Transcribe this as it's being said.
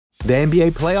The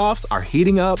NBA playoffs are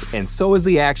heating up, and so is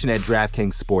the action at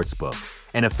DraftKings Sportsbook,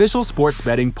 an official sports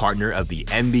betting partner of the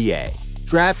NBA.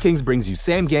 DraftKings brings you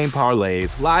same-game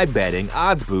parlays, live betting,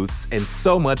 odds boosts, and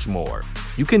so much more.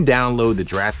 You can download the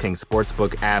DraftKings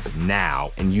Sportsbook app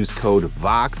now and use code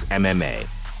VOXMMA.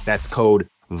 That's code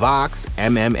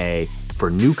VOXMMA for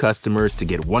new customers to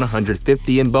get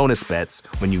 $150 in bonus bets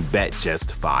when you bet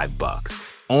just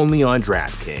 $5. Only on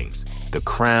DraftKings. The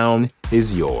crown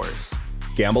is yours.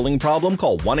 Gambling problem?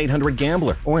 Call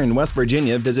 1-800-GAMBLER. Or in West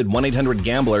Virginia, visit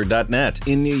 1-800-GAMBLER.net.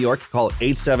 In New York, call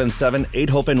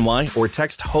 877-8-HOPE-NY or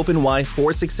text HOPE-NY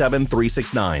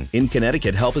 467-369. In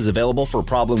Connecticut, help is available for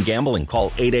problem gambling.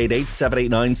 Call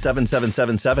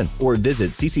 888-789-7777 or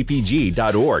visit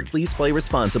ccpg.org. Please play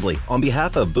responsibly. On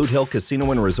behalf of Boot Hill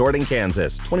Casino and Resort in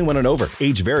Kansas, 21 and over.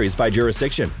 Age varies by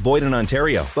jurisdiction. Void in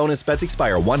Ontario. Bonus bets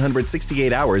expire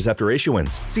 168 hours after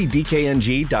issuance. See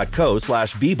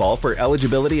dkng.co/bball for eligibility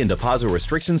and deposit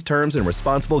restrictions, terms, and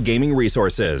responsible gaming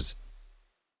resources.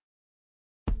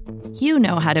 You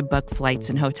know how to book flights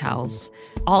and hotels.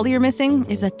 All you're missing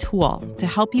is a tool to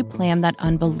help you plan that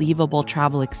unbelievable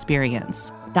travel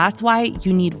experience. That's why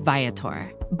you need Viator.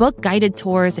 Book guided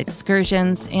tours,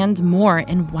 excursions, and more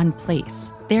in one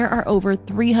place. There are over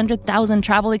 300,000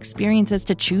 travel experiences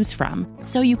to choose from,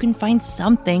 so you can find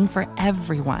something for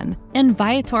everyone. And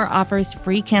Viator offers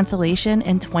free cancellation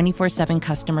and 24/7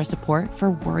 customer support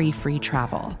for worry-free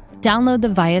travel. Download the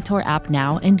Viator app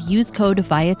now and use code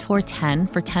Viator10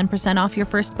 for 10% off your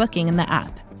first booking in the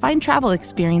app. Find travel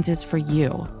experiences for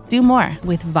you. Do more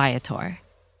with Viator.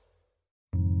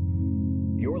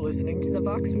 You're listening to the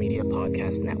Vox Media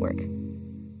Podcast Network.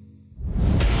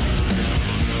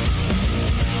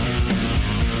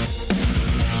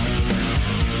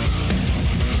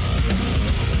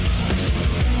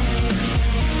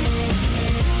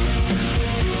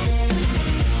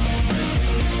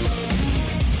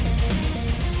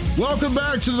 Welcome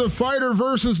back to The Fighter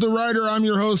versus the Writer. I'm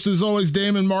your host, as always,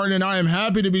 Damon Martin, and I am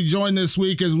happy to be joined this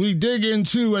week as we dig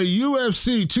into a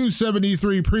UFC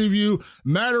 273 preview.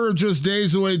 Matter of just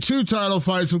days away, 2 title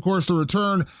fights, of course, the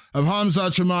return of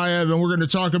Khamzat Chimaev, and we're going to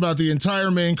talk about the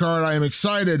entire main card. I am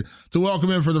excited to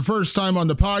welcome in for the first time on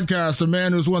the podcast a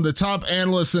man who's one of the top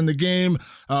analysts in the game,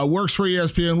 works for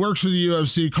ESPN, works for the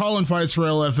UFC, calling fights for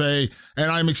LFA,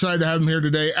 and I'm excited to have him here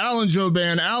today. Alan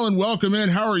Jouban. Alan, welcome in.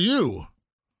 How are you?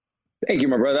 Thank you,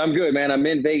 my brother. I'm good, man. I'm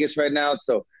in Vegas right now,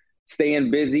 so staying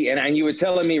busy. And you were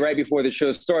telling me right before the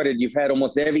show started, you've had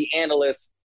almost every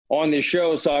analyst on the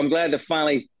show, so I'm glad to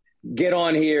finally get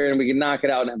on here and we can knock it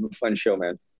out and have a fun show,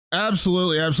 man.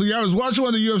 Absolutely, absolutely. Yeah, I was watching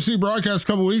one of the UFC broadcasts a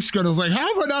couple weeks ago, and I was like,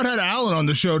 how have I not had Alan on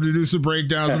the show to do some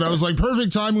breakdowns? And I was like,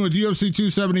 perfect timing with UFC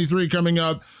 273 coming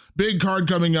up, big card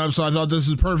coming up, so I thought this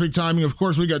is perfect timing. Of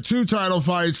course, we got 2 title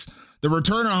fights, the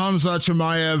return of Khamzat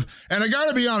Chimaev, and I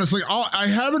gotta be honest, like I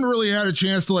haven't really had a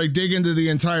chance to like dig into the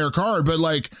entire card, but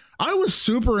like I was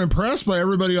super impressed by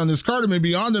everybody on this card. I mean,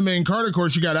 beyond the main card, of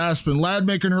course, you got Aspen Ladd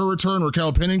making her return,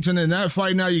 Raquel Pennington in that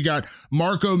fight. Now you got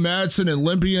Marco Madsen and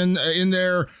Olympian in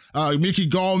there, Mickey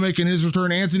Gall making his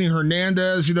return, Anthony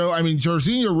Hernandez,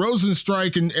 Jairzinho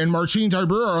Rozenstruik and Marcin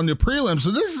Tybura are on the prelim. So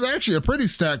this is actually a pretty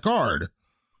stacked card.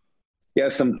 Yeah,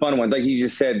 some fun ones. Like you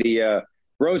just said, the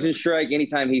Rozenstruik,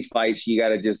 anytime he fights, you got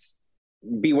to just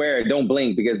beware. Don't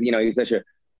blink because, he's such a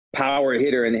power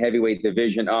hitter in the heavyweight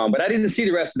division. But I didn't see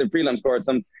the rest of the prelims cards,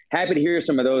 so I'm happy to hear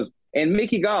some of those. And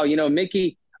Mickey Gall,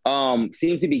 Mickey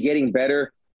seems to be getting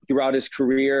better throughout his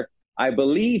career. I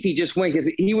believe he just went because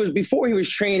he was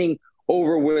training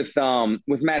over with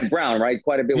Matt Brown, right?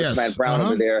 Quite a bit with Matt Brown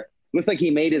over there. Looks like he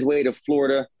made his way to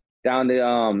Florida, down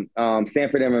to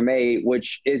Sanford MMA,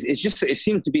 which it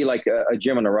seems to be like a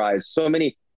gym on the rise. So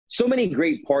many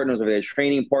great partners over there,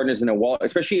 training partners in a wall,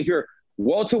 especially if you're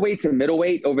welterweight to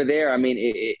middleweight over there. I mean,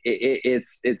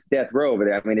 it's death row over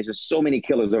there. I mean, it's just so many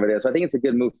killers over there. So I think it's a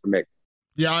good move for Mick.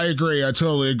 Yeah, I agree. I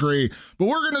totally agree. But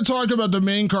we're going to talk about the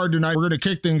main card tonight. We're going to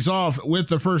kick things off with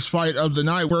the first fight of the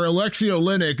night, where Alexei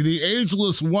Oleinik, the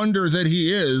ageless wonder that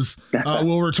he is,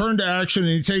 will return to action,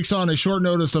 and he takes on a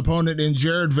short-noticed opponent in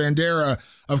Jared Vanderaa.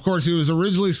 Of course, he was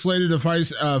originally slated to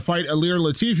fight Ilir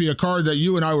Latifi, a card that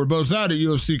you and I were both at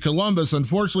UFC Columbus.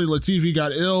 Unfortunately, Latifi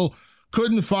got ill,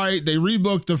 couldn't fight. They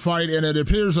rebooked the fight, and it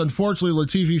appears, unfortunately,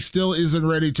 Latifi still isn't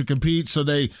ready to compete. So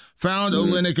they found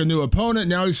Oleinik a new opponent.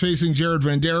 Now he's facing Jared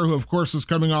Vanderaa, who, of course, is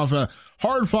coming off a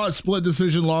hard-fought split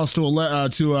decision loss to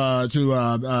God,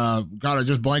 I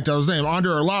just blanked out his name,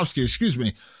 Andrei Arlovsky, excuse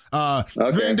me.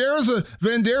 Okay.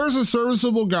 Vandeera's a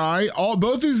serviceable guy.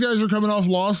 Both these guys are coming off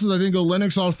losses. I think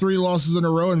Oleinik's off 3 losses in a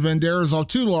row, and Vandeera's off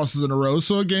 2 losses in a row.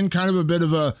 So again, kind of a bit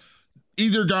of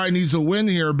either guy needs a win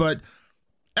here, but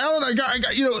Alan,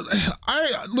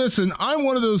 listen, I'm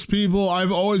one of those people.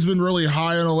 I've always been really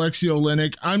high on Alexei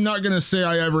Oleinik. I'm not going to say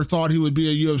I ever thought he would be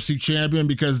a UFC champion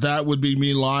because that would be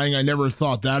me lying. I never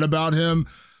thought that about him.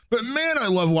 But man, I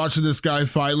love watching this guy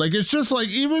fight. Like, it's just like,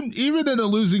 even in a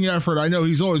losing effort, I know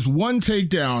he's always one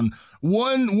takedown,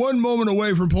 one moment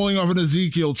away from pulling off an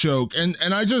Ezekiel choke. And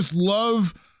I just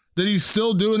love that he's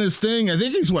still doing his thing. I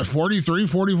think he's 43,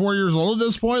 44 years old at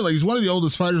this point. Like, he's one of the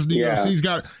oldest fighters in the UFC. He's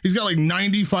got like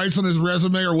 90 fights on his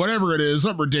resume or whatever it is,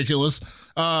 something ridiculous.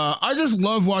 I just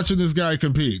love watching this guy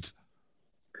compete.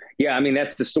 Yeah, I mean,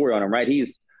 that's the story on him, right?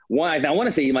 He's one, I want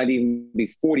to say he might even be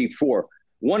 44.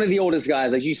 One of the oldest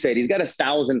guys, as you said, he's got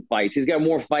 1,000 fights. He's got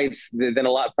more fights than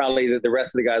a lot, probably the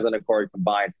rest of the guys on the card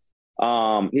combined.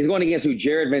 He's going against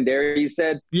Jared Vanderaa, you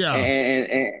said? Yeah.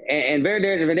 And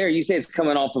Vanderaa, you say it's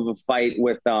coming off of a fight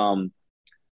with Arlovsky.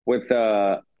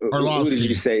 Who did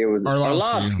you say it was?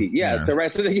 Arlovsky. Yeah. So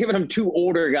they're giving him two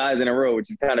older guys in a row,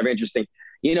 which is kind of interesting.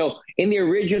 You know, in the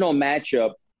original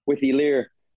matchup with Ilir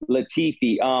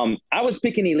Latifi, I was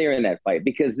picking Ilir in that fight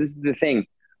because this is the thing.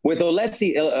 With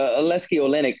Alexei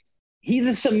Oleinik, he's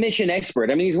a submission expert.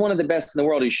 I mean, he's one of the best in the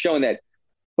world. He's shown that.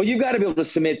 But you've got to be able to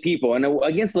submit people. And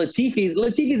against Latifi's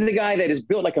a guy that is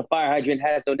built like a fire hydrant,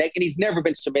 has no neck, and he's never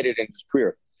been submitted in his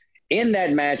career. In that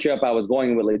matchup, I was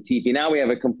going with Latifi. Now we have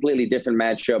a completely different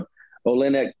matchup.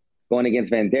 Oleinik going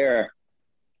against Vanderaa.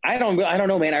 I don't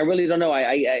know, man. I really don't know.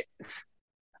 I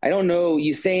don't know.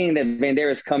 You saying that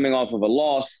Vanderaa is coming off of a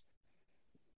loss.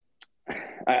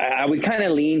 I would kind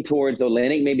of lean towards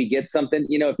Oleinik, maybe get something,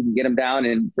 you know, if you can get him down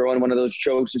and throw in one of those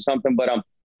chokes or something. But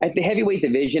at the heavyweight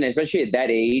division, especially at that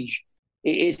age,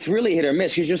 it's really hit or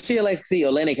miss because you'll see Alexei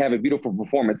Oleinik have a beautiful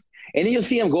performance. And then you'll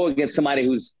see him go against somebody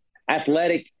who's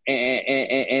athletic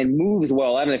and moves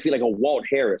well. I feel like a Walt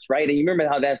Harris, right? And you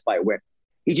remember how that fight went.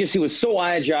 He was so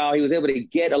agile. He was able to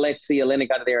get Alexei Oleinik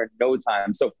out of there in no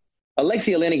time. So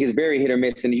Alexei Oleinik is very hit or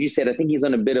miss. And as you said, I think he's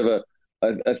on a bit of a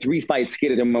 3-fight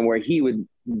skid at him where he would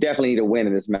definitely need a win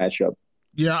in this matchup.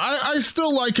 Yeah, I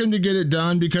still like him to get it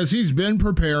done because he's been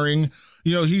preparing.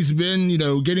 You know, he's been,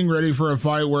 getting ready for a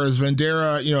fight, whereas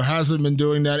Vanderaa, hasn't been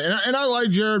doing that. And I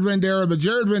like Jared Vanderaa, but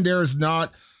Jared Vanderaa is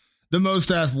not the most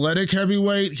athletic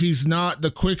heavyweight. He's not the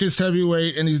quickest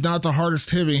heavyweight, and he's not the hardest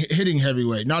hitting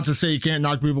heavyweight. Not to say he can't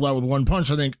knock people out with one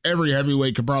punch. I think every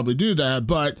heavyweight could probably do that,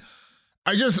 but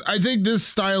I think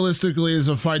this stylistically is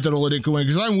a fight that Oleinik can win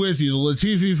because I'm with you. The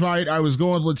Latifi fight, I was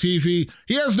going with Latifi.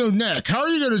 He has no neck. How are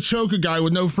you going to choke a guy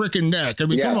with no freaking neck? I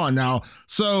mean, Come on now.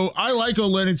 So I like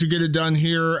Oleinik to get it done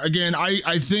here. Again,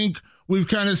 I think we've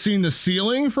kind of seen the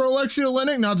ceiling for Alexei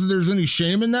Oleinik. Not that there's any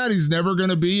shame in that. He's never going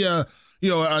to be a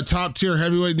top tier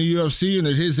heavyweight in the UFC. And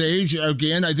at his age,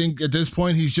 again, I think at this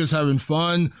point he's just having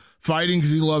fun fighting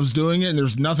because he loves doing it. And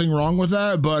there's nothing wrong with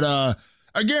that. But,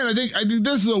 again, I think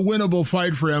this is a winnable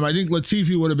fight for him. I think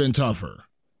Latifi would have been tougher.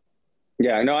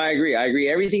 Yeah, no, I agree.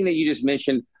 Everything that you just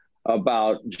mentioned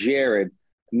about Jared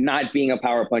not being a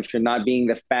power puncher, not being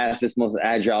the fastest, most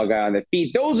agile guy on the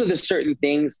feet, those are the certain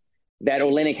things that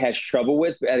Oleinik has trouble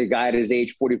with at a guy at his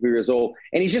age, 44 years old.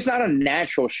 And he's just not a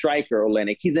natural striker,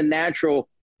 Oleinik. He's a natural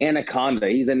anaconda.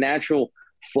 He's a natural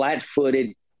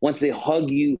flat-footed, wants to hug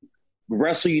you,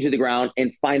 wrestle you to the ground,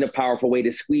 and find a powerful way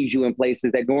to squeeze you in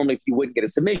places that normally you wouldn't get a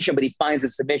submission, but he finds a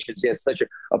submission. So he has such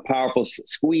a powerful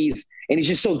squeeze, and he's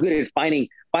just so good at finding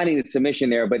the submission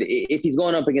there. But if he's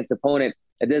going up against an opponent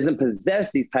that doesn't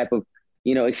possess these type of,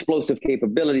 explosive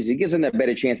capabilities, it gives him that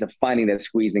better chance of finding that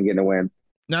squeeze and getting a win.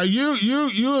 Now,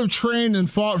 you have trained and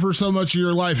fought for so much of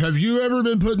your life. Have you ever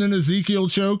been put in an Ezekiel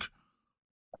choke?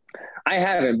 I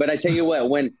haven't, but I tell you what,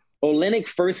 when Oleinik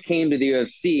first came to the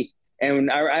UFC,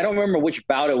 and I don't remember which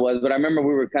bout it was, but I remember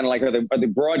we were kind of like, or the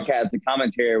broadcast, the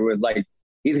commentary was like,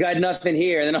 he's got nothing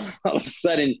here. And then all of a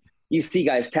sudden you see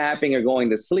guys tapping or going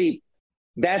to sleep.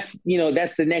 That's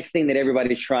the next thing that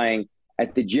everybody's trying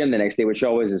at the gym the next day, which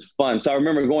always is fun. So I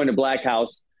remember going to Black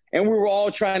House and we were all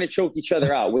trying to choke each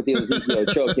other out with the Ezekiel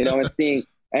choke,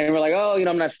 and we're like,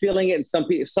 I'm not feeling it.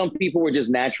 And some people were just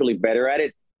naturally better at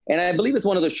it. And I believe it's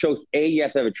one of those chokes, A, you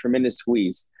have to have a tremendous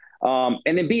squeeze. And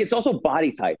then B, it's also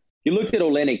body type. You looked at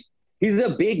Oleinik, he's a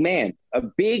big man, a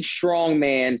big, strong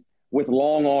man with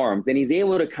long arms, and he's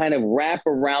able to kind of wrap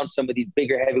around some of these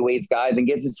bigger heavyweights guys and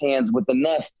gets his hands with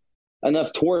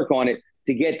enough torque on it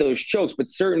to get those chokes. But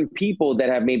certain people that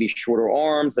have maybe shorter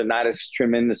arms and not as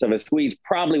tremendous of a squeeze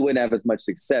probably wouldn't have as much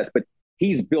success, but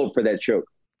he's built for that choke.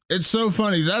 It's so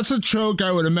funny. That's a choke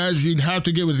I would imagine you'd have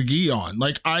to get with a gi on.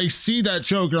 Like, I see that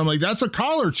choke, and I'm like, that's a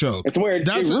collar choke. It's where it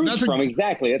roots from,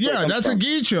 exactly. That's a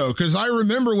gi choke, because I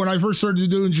remember when I first started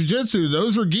doing jiu-jitsu,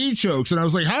 those were gi chokes, and I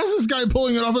was like, how's this guy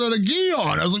pulling it off without a gi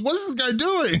on? I was like, what is this guy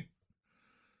doing?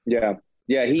 Yeah.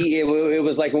 It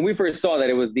was like when we first saw that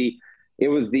it was the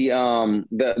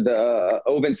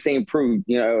Ovince St. Preux,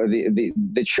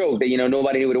 the choke that,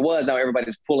 nobody knew what it was. Now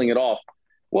everybody's pulling it off.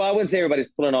 Well, I wouldn't say everybody's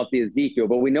pulling off the Ezekiel,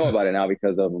 but we know about it now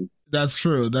because of him. That's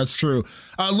true.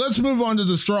 Let's move on to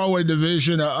the strawweight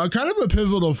division. A kind of a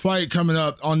pivotal fight coming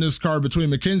up on this card between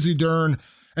Mackenzie Dern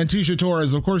and Tecia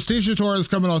Torres. Of course, Tecia Torres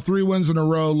coming off 3 wins in a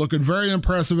row, looking very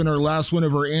impressive in her last win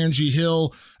over Angela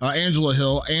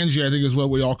Hill. Angie, I think is what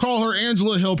we all call her.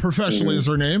 Angela Hill professionally is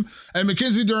her name. And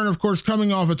Mackenzie Dern, of course,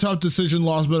 coming off a tough decision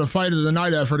loss, but a fight of the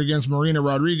night effort against Marina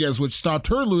Rodriguez, which stopped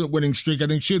her winning streak. I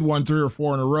think she had won 3 or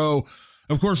 4 in a row.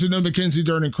 Of course, we know Mackenzie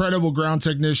Dern, incredible ground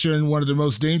technician, one of the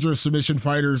most dangerous submission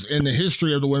fighters in the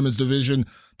history of the women's division.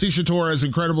 Tecia Torres,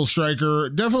 incredible striker,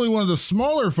 definitely one of the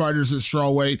smaller fighters at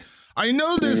strawweight. I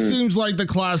know this seems like the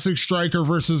classic striker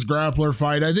versus grappler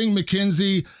fight. I think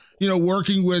Mackenzie,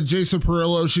 working with Jason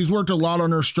Perillo, she's worked a lot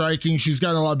on her striking. She's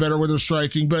gotten a lot better with her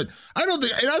striking, but I don't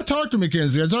think, and I've talked to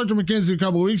Mackenzie. I talked to Mackenzie a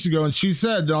couple of weeks ago, and she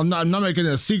said, I'm not making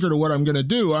a secret of what I'm going to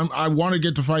do. I want to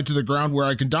get the fight to the ground where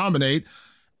I can dominate.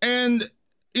 And,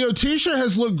 Tecia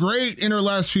has looked great in her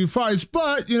last few fights,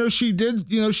 but, she did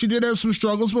have some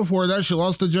struggles before that. She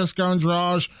lost to Jessica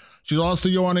Andrade. She lost to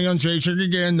Joanna Jędrzejczyk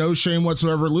again. No shame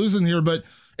whatsoever losing here, but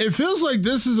it feels like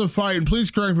this is a fight, and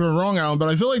please correct me if I'm wrong, Alan, but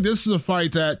I feel like this is a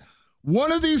fight that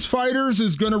one of these fighters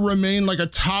is going to remain like a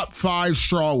top 5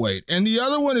 strawweight, and the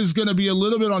other one is going to be a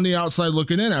little bit on the outside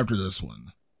looking in after this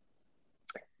one.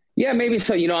 Yeah, maybe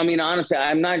so. Honestly,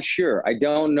 I'm not sure. I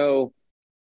don't know,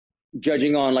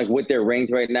 judging on like what they're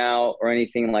ranked right now or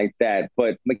anything like that.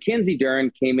 But Mackenzie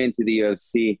Dern came into the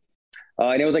UFC,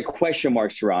 and it was like question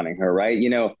marks surrounding her, right?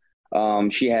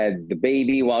 She had the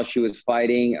baby while she was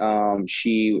fighting.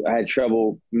 She had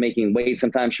trouble making weight.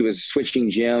 Sometimes she was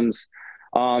switching gyms.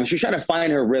 She was trying to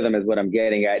find her rhythm is what I'm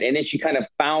getting at. And then she kind of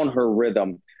found her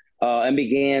rhythm and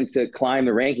began to climb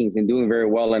the rankings and doing very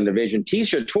well in the division.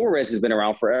 Tecia Torres has been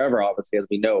around forever, obviously, as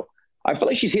we know. I feel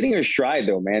like she's hitting her stride,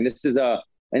 though, man. This is an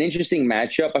interesting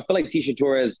matchup. I feel like Tecia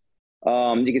Torres,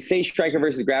 you could say striker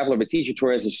versus grappler, but Tecia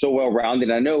Torres is so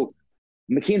well-rounded. I know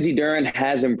Mackenzie Dern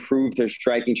has improved her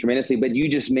striking tremendously, but you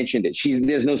just mentioned it.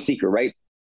 There's no secret, right?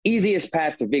 Easiest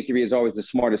path to victory is always the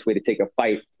smartest way to take a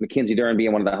fight. Mackenzie Dern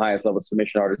being one of the highest level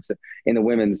submission artists in the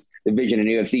women's division in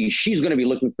UFC, she's going to be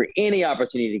looking for any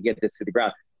opportunity to get this to the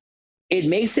ground. It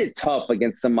makes it tough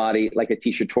against somebody like a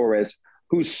Tecia Torres,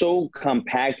 who's so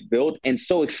compact built and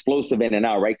so explosive in and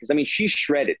out, right? Because, she's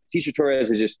shredded. Tecia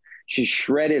Torres she's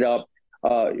shredded up.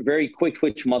 Very quick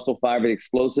twitch muscle fiber,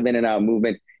 explosive in and out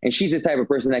movement. And she's the type of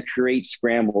person that creates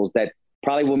scrambles that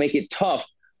probably will make it tough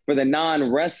for the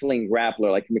non-wrestling grappler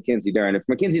like Mackenzie Dern. If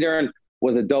Mackenzie Dern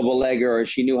was a double legger or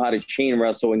she knew how to chain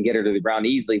wrestle and get her to the ground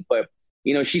easily, but,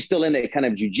 she's still in that kind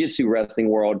of jiu-jitsu wrestling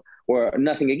world or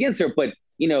nothing against her, but,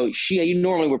 you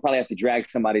normally would probably have to drag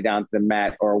somebody down to the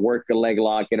mat or work a leg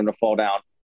lock, get them to fall down,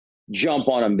 jump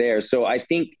on them there. So I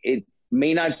think it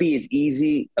may not be as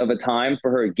easy of a time for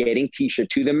her getting Tecia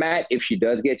to the mat. If she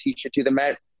does get Tecia to the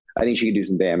mat, I think she can do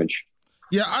some damage.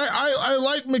 Yeah, I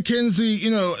like Mackenzie.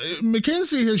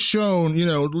 Mackenzie has shown,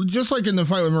 just like in the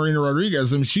fight with Marina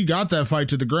Rodriguez, she got that fight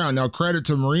to the ground. Now, credit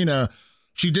to Marina,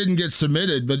 she didn't get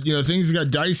submitted, but, things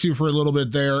got dicey for a little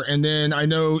bit there. And then I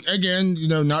know, again,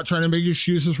 not trying to make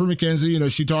excuses for Mackenzie,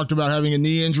 she talked about having a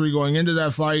knee injury going into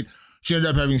that fight. She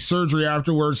ended up having surgery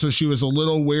afterwards, so she was a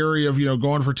little wary of,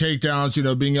 going for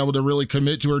takedowns, being able to really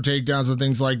commit to her takedowns and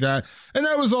things like that. And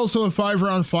that was also a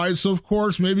 5-round fight, so of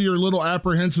course, maybe you're a little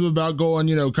apprehensive about going,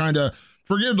 kind of,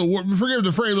 forgive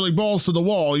the phrase, like balls to the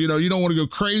wall. You don't want to go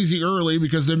crazy early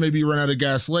because then maybe you run out of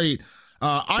gas late.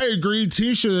 I agree.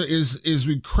 Tecia is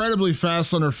incredibly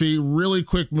fast on her feet, really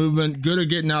quick movement, good at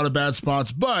getting out of bad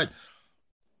spots, but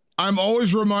I'm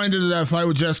always reminded of that fight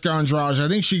with Jessica Andrade. I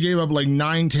think she gave up like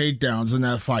 9 takedowns in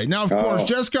that fight. Now, of course,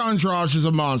 Jessica Andrade is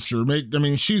a monster.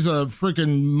 She's a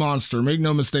freaking monster. Make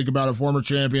no mistake about it, former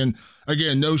champion.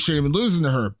 Again, no shame in losing to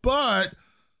her. But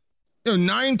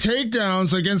 9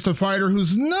 takedowns against a fighter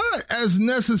who's not as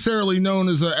necessarily known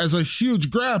as a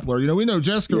huge grappler. We know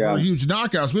Jessica for huge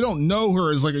knockouts. We don't know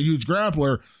her as like a huge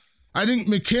grappler. I think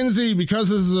Mackenzie, because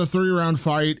this is a 3-round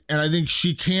fight, and I think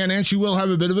she can and she will have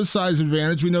a bit of a size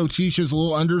advantage. We know Ticia's a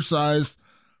little undersized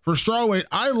for strawweight.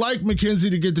 I like Mackenzie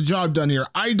to get the job done here.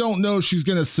 I don't know if she's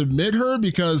going to submit her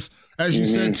because, as you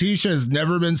said, Tecia has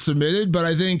never been submitted. But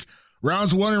I think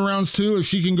rounds 1 and rounds 2, if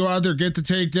she can go out there, get the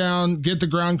takedown, get the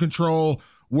ground control,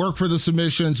 work for the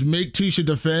submissions, make Tecia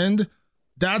defend,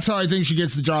 that's how I think she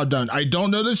gets the job done. I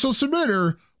don't know that she'll submit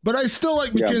her, but I still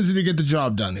like Mackenzie to get the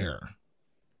job done here.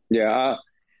 Yeah,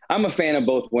 I'm a fan of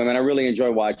both women. I really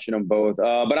enjoy watching them both.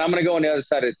 But I'm going to go on the other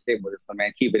side of the table with this one,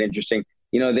 man. Keep it interesting.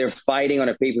 They're fighting on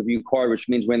a pay-per-view card, which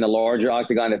means we're in the larger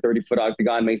octagon. The 30-foot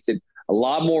octagon makes it a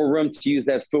lot more room to use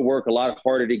that footwork, a lot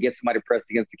harder to get somebody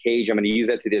pressed against the cage. I'm going to use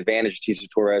that to the advantage of Tecia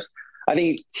Torres. I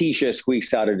think Tecia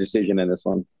squeaks out a decision in this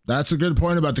one. That's a good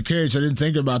point about the cage. I didn't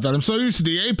think about that. I'm so used to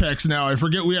the Apex now. I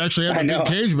forget we actually have a big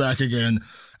cage back again.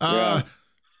 Yeah.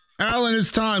 Alan,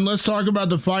 it's time. Let's talk about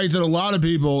the fight that a lot of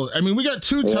people. I mean, we got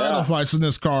two title fights in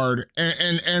this card,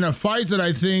 and a fight that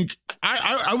I think.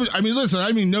 I mean, listen.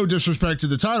 I mean, no disrespect to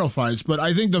the title fights, but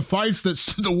I think the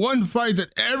one fight that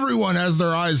everyone has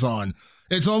their eyes on.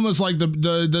 It's almost like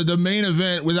the main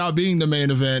event without being the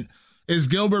main event is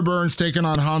Gilbert Burns taking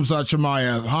on Khamzat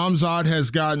Chimaev. Khamzat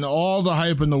has gotten all the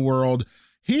hype in the world.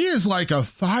 He is like a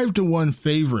 5-1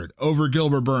 favorite over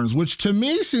Gilbert Burns, which to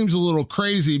me seems a little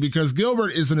crazy because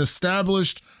Gilbert is an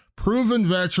established, proven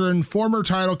veteran, former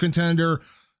title contender,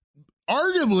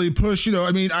 arguably pushed,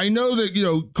 I mean, I know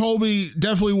that, Colby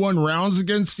definitely won rounds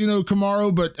against,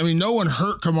 Kamaru, but I mean, no one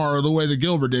hurt Kamaru the way that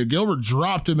Gilbert did. Gilbert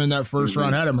dropped him in that first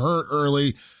round, had him hurt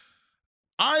early.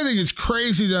 I think it's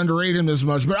crazy to underrate him this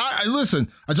much, but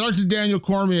listen, I talked to Daniel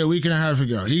Cormier a week and a half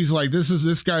ago. He's like,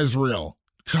 this guy's real.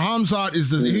 Khamzat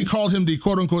he called him the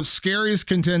quote unquote scariest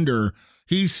contender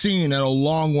he's seen in a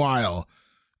long while.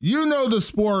 You know the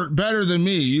sport better than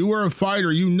me. You were a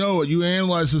fighter. You know it. You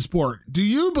analyze the sport. Do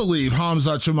you believe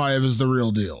Khamzat Chimaev is the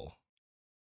real deal?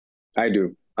 I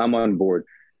do. I'm on board.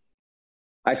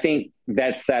 I think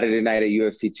that Saturday night at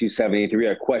UFC 273,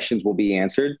 our questions will be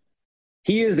answered.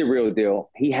 He is the real deal.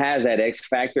 He has that X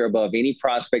factor above any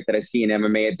prospect that I see in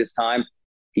MMA at this time.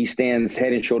 He stands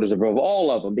head and shoulders above all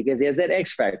of them because he has that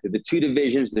X factor, the two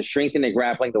divisions, the strength and the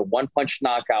grappling, the one-punch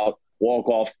knockout,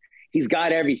 walk-off. He's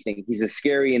got everything. He's a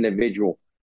scary individual.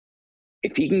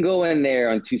 If he can go in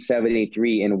there on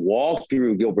 273 and walk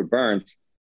through Gilbert Burns,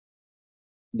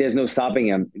 there's no stopping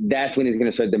him. That's when he's going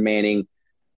to start demanding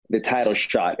the title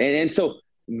shot. And so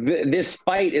this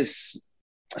fight is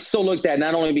so looked at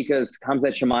not only because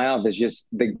Khamzat Chimaev is just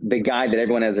the guy that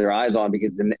everyone has their eyes on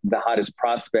because he's the hottest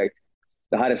prospect,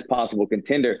 the hottest possible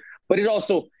contender, but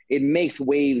it makes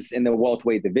waves in the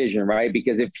welterweight division, right?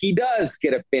 Because if he does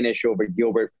get a finish over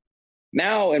Gilbert,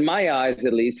 now in my eyes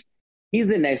at least, he's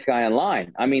the next guy in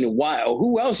line. I mean,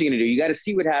 who else are you going to do? You got to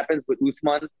see what happens with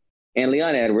Usman and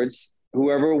Leon Edwards.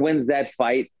 Whoever wins that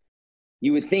fight,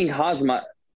 you would think Khamzat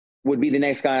would be the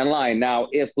next guy in line. Now,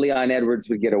 if Leon Edwards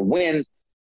would get a win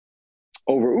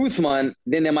over Usman,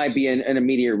 then there might be an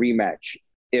immediate rematch.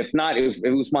 If not, if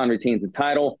Usman retains the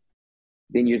title,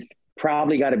 then you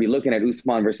probably got to be looking at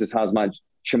Usman versus Khamzat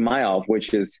Chimaev,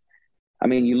 which is, I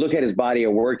mean, you look at his body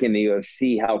of work in the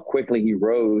UFC, how quickly he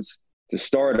rose to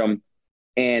stardom.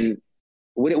 And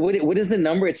what is the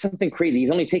number? It's something crazy.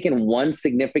 He's only taken one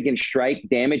significant strike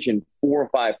damage in 4 or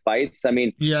 5 fights. I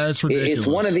mean, yeah, it's ridiculous.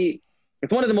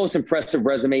 It's one of the most impressive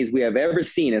resumes we have ever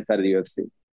seen inside of the UFC.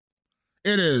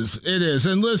 It is.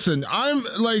 And listen,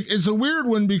 it's a weird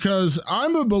one because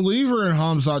I'm a believer in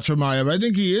Khamzat Chimaev. I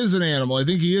think he is an animal. I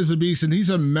think he is a beast, and he's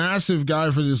a massive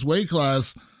guy for this weight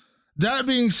class. That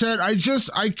being said, I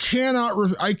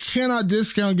cannot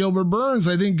discount Gilbert Burns.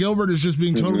 I think Gilbert is just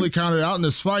being totally counted out in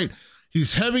this fight.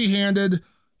 He's heavy-handed.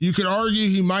 You could argue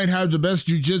he might have the best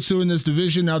jiu-jitsu in this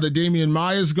division now that Damian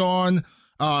Maia's gone.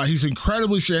 He's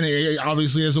incredibly, and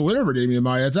obviously as a winner for Damian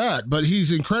Maia at that, but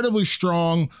he's incredibly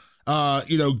strong.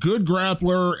 Good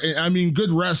grappler.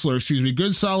 Good wrestler,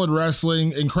 good solid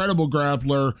wrestling, incredible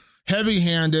grappler,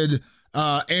 heavy-handed,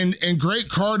 and great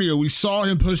cardio. We saw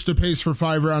him push the pace for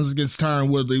 5 rounds against Tyron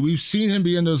Woodley. We've seen him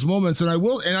be in those moments, and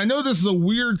I know this is a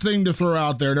weird thing to throw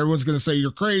out there, and everyone's going to say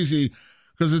you're crazy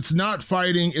because it's not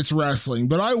fighting, it's wrestling.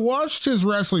 But I watched his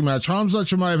wrestling match. Khamzat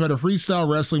Chimaev had a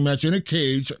freestyle wrestling match in a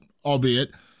cage, albeit,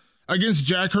 against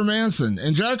Jack Hermanson.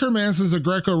 And Jack Hermanson's a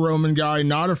Greco-Roman guy,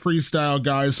 not a freestyle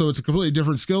guy, so it's a completely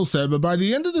different skill set. But by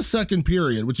the end of the second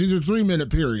period, which these are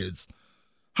 3-minute periods,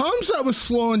 Khamzat was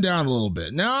slowing down a little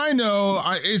bit. Now, I know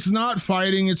it's not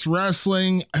fighting, it's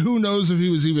wrestling. Who knows if he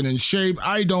was even in shape?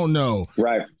 I don't know.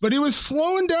 Right. But he was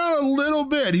slowing down a little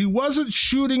bit. He wasn't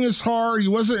shooting as hard. He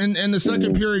wasn't, and the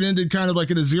second period ended kind of like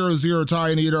in a 0-0 tie,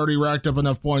 and he had already racked up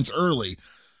enough points early.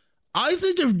 I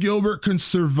think if Gilbert can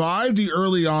survive the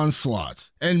early onslaught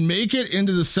and make it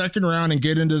into the second round and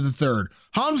get into the third,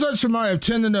 Khamzat Chimaev,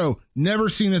 10-0, never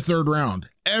seen a third round,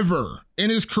 ever in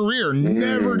his career,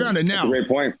 never done it. Now, that's a great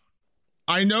point.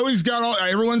 I know he's got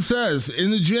everyone says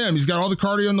in the gym, he's got all the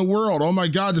cardio in the world. Oh my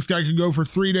God, this guy could go for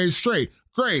 3 days straight.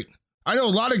 Great. I know a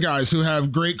lot of guys who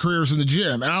have great careers in the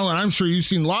gym. Alan, I'm sure you've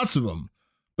seen lots of them.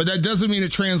 but that doesn't mean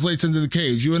it translates into the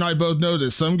cage. You and I both know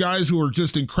this. Some guys who are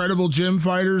just incredible gym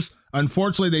fighters,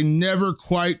 unfortunately, they never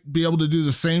quite be able to do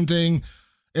the same thing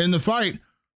in the fight.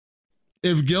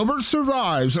 If Gilbert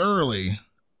survives early,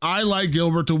 I like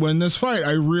Gilbert to win this fight.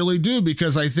 I really do,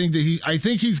 because I think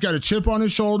he's got a chip on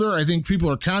his shoulder. I think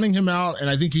people are counting him out, and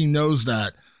I think he knows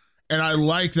that. And I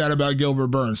like that about Gilbert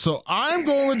Burns. So I'm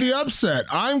going with the upset.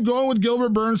 I'm going with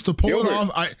Gilbert Burns to pull it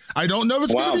off. I don't know if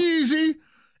it's going to be easy.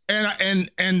 And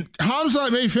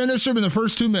Khamzat may finish him in the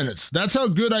first 2 minutes. That's how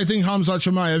good I think Khamzat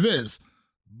Chimaev is.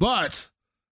 But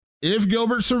if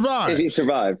Gilbert survives. If he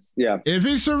survives, yeah. If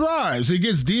he survives, he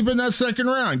gets deep in that second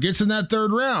round, gets in that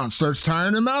third round, starts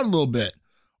tiring him out a little bit.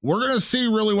 We're going to see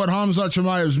really what Khamzat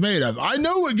Chimaev is made of. I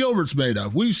know what Gilbert's made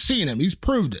of. We've seen him. He's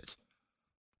proved it.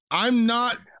 I'm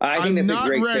not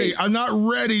ready. I'm not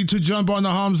ready to jump on the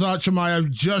Khamzat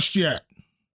Chimaev just yet.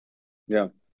 Yeah.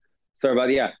 Sorry about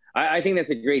that. Yeah. I think that's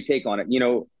a great take on it. You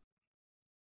know,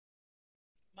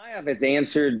 Chimaev has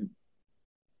answered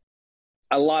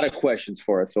a lot of questions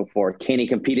for us so far. Can he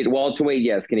compete at welterweight?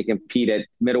 Yes. Can he compete at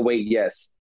middleweight? Yes.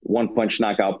 One punch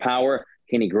knockout power.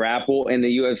 Can he grapple in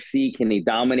the UFC? Can he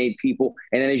dominate people?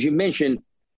 And then, as you mentioned,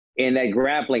 in that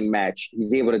grappling match,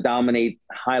 he's able to dominate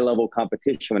high-level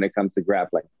competition when it comes to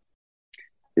grappling.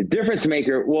 The difference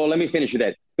maker, well, let me finish with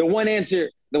that. The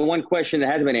one question that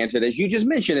hasn't been answered, as you just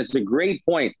mentioned, it's a great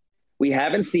point. We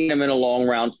haven't seen him in a long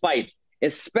round fight,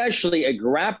 especially a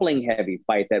grappling-heavy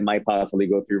fight that might possibly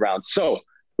go 3 rounds. So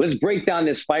let's break down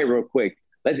this fight real quick.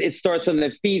 It starts on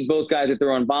the feet. Both guys are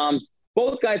throwing bombs.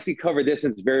 Both guys can cover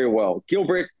distance very well.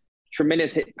 Gilbert,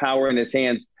 tremendous power in his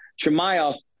hands.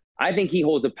 Chimaev, I think he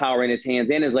holds the power in his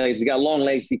hands and his legs. He's got long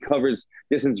legs. He covers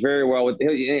distance very well.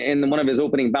 In one of his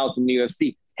opening bouts in the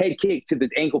UFC, head kick to the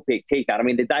ankle pick takedown. I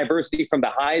mean, the diversity from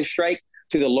the highest strike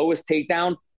to the lowest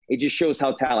takedown, it just shows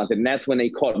how talented. And that's when they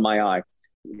caught my eye,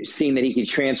 seeing that he can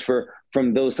transfer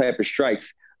from those type of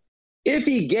strikes. If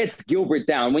he gets Gilbert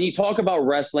down, when you talk about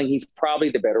wrestling, he's probably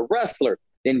the better wrestler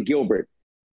than Gilbert.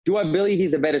 Do I believe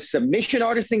he's a better submission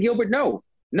artist than Gilbert? No.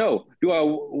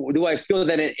 Do I feel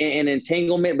that an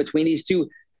entanglement between these two,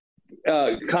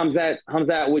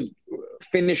 Khamzat would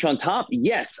finish on top?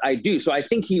 Yes, I do. So I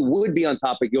think he would be on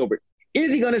top of Gilbert.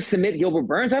 Is he going to submit Gilbert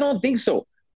Burns? I don't think so.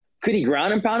 Could he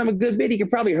ground and pound him a good bit? He could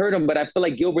probably hurt him, but I feel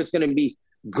like Gilbert's going to be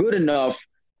good enough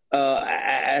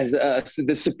as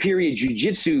the superior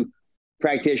jiu-jitsu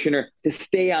practitioner to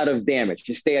stay out of damage,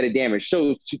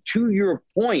 So to your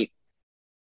point,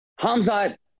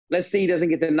 Khamzat, let's say he doesn't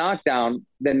get the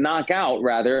knockout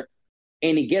rather,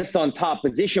 and he gets on top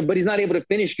position, but he's not able to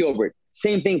finish Gilbert.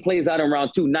 Same thing plays out in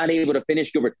round 2, not able to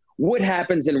finish Gilbert. What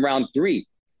happens in round 3?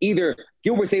 Either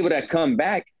Gilbert's able to come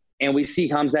back and we see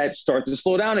Khamzat start to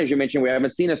slow down. As you mentioned, we haven't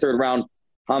seen a third round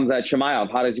Khamzat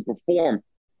Chimaev. How does he perform?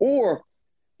 Or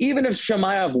even if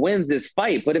Chimaev wins this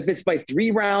fight, but if it's by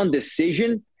 3-round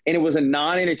decision and it was a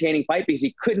non-entertaining fight because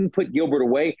he couldn't put Gilbert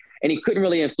away and he couldn't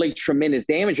really inflict tremendous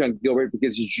damage on Gilbert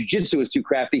because his jiu-jitsu was too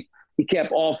crafty, he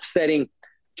kept offsetting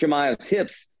Chimaev's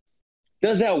hips.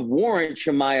 Does that warrant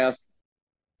Chimaev's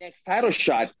next title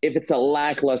shot if it's a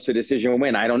lackluster decision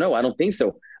win? I don't know. I don't think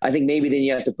so. I think maybe then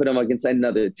you have to put him against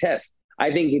another test.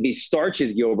 I think if he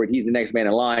starches Gilbert, he's the next man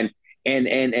in line. And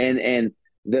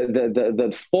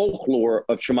the folklore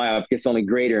of Chimaev gets only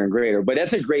greater and greater. But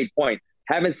that's a great point.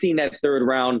 Haven't seen that third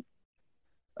round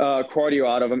cardio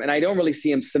out of him. And I don't really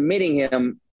see him submitting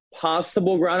him.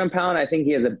 Possible ground and pound. I think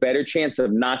he has a better chance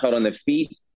of knockout on the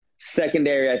feet.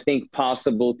 Secondary, I think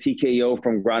possible TKO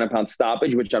from ground and pound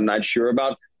stoppage, which I'm not sure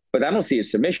about. But I don't see a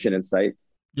submission in sight.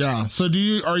 Yeah. So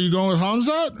are you going with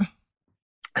Khamzat?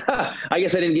 I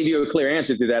guess I didn't give you a clear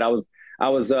answer to that. I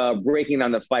was breaking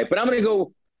down the fight. But I'm going to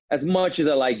go as much as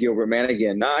I like Gilbert, man.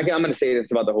 Again, I'm going to say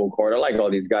this about the whole card. I like all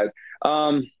these guys.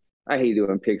 I hate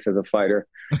doing picks as a fighter.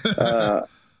 I'm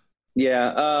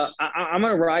going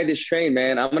to ride this train,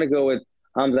 man. I'm going to go with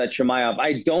Khamzat Chimaev.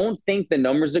 I don't think the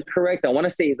numbers are correct. I want to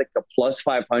say he's like a plus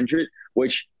 500,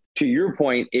 which to your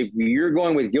point, if you're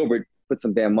going with Gilbert, put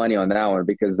some damn money on that one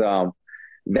because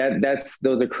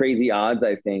those are crazy odds,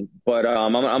 I think. But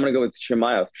I'm going to go with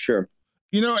Chimaev, sure.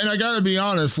 You know, and I got to be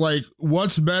honest, like,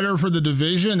 what's better for the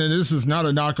division? And this is not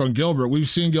a knock on Gilbert. We've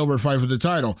seen Gilbert fight for the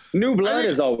title. New blood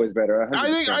is always better.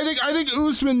 100%. I think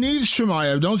Usman needs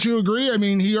Chimaev. Don't you agree? I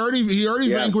mean, he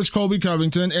already vanquished Colby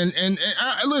Covington. And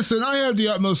listen, I have the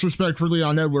utmost respect for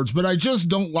Leon Edwards, but I just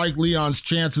don't like Leon's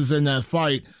chances in that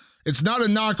fight. It's not a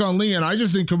knock on Leon. I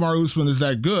just think Kamaru Usman is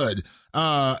that good.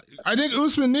 I think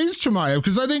Usman needs Chimaev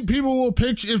because I think people will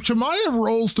pick if Chimaev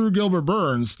rolls through Gilbert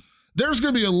Burns. There's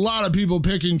going to be a lot of people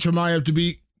picking Chimaev to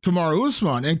beat Kamaru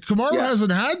Usman, and Kamaru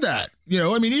hasn't had that.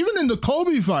 I mean, even in the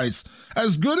Colby fights,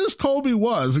 as good as Colby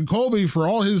was, and Colby, for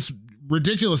all his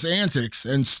ridiculous antics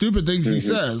and stupid things he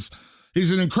says,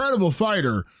 he's an incredible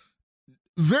fighter.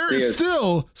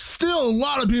 Still, a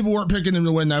lot of people weren't picking him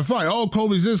to win that fight. Oh,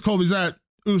 Colby's this, Colby's that.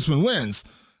 Usman wins.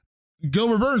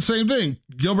 Gilbert Burns, same thing.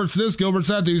 Gilbert's this, Gilbert's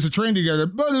that. They used to train together,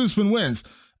 but Usman wins.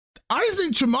 I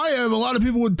think Chimaev, a lot of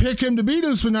people would pick him to beat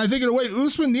Usman. I think in a way,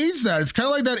 Usman needs that. It's kind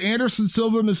of like that Anderson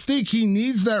Silva mystique. He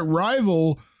needs that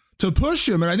rival to push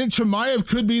him, and I think Chimaev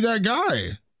could be that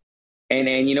guy. And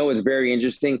it's very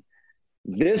interesting.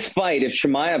 This fight, if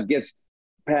Chimaev gets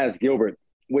past Gilbert,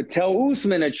 would tell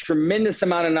Usman a tremendous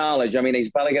amount of knowledge. I mean,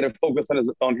 he's probably got to focus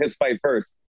on his fight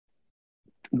first.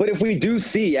 But if we do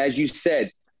see, as you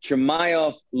said,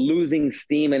 Chimaev losing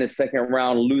steam in the second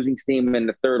round, losing steam in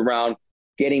the third round,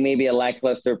 getting maybe a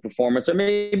lackluster performance, or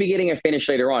maybe getting a finish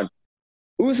later on.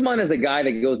 Usman is a guy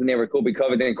that goes in there with Colby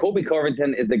Covington. Colby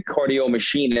Covington is the cardio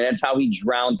machine, and that's how he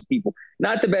drowns people.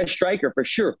 Not the best striker, for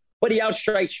sure, but he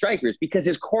outstrikes strikers because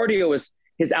his cardio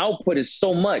his output is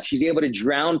so much. He's able to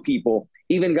drown people.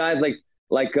 Even guys like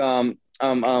not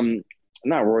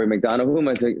Rory McDonald. Who am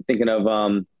I thinking of?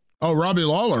 Robbie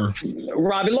Lawler.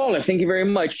 Robbie Lawler. Thank you very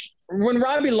much. When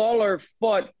Robbie Lawler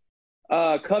fought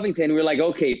Covington, we were like,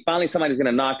 okay, finally somebody's going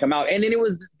to knock him out. And then it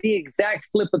was the exact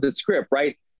flip of the script,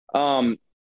 right?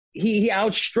 He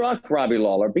outstruck Robbie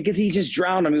Lawler because he just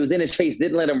drowned him. He was in his face,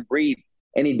 didn't let him breathe.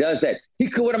 And he does that.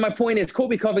 My point is,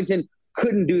 Colby Covington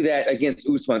couldn't do that against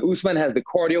Usman. Usman has the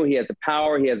cardio. He has the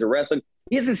power. He has the wrestling.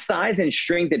 He has a size and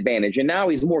strength advantage. And now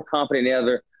he's more confident than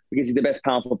ever because he's the best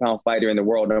pound-for-pound fighter in the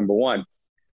world, number one.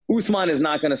 Usman is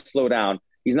not going to slow down.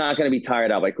 He's not going to be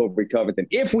tired out by Colby Covington.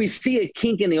 If we see a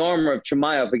kink in the armor of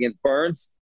Chimaev against Burns,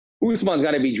 Usman's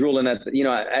got to be drooling at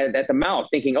the mouth,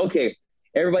 thinking, okay,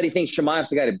 everybody thinks Chimaev's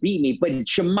the guy to beat me, but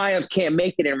Chimaev can't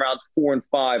make it in rounds 4 and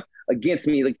 5 against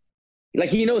me. Like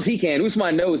he knows he can.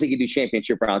 Usman knows he can do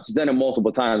championship rounds. He's done it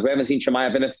multiple times. We haven't seen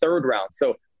Chimaev in the third round.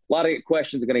 So a lot of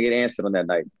questions are going to get answered on that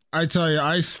night. I tell you,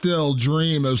 I still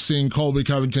dream of seeing Colby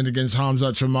Covington against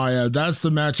Khamzat Chimaev. That's the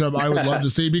matchup I would love to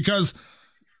see because,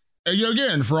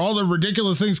 again, for all the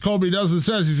ridiculous things Colby does and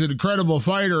says, he's an incredible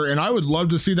fighter, and I would love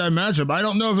to see that matchup. I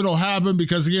don't know if it'll happen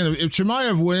because, again, if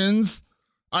Chimaev wins,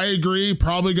 I agree,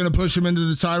 probably going to push him into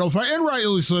the title fight, and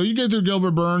rightly so. You get through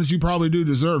Gilbert Burns, you probably do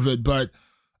deserve it, but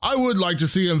I would like to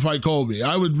see him fight Colby.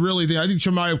 I think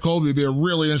Chimaev-Colby would be a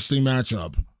really interesting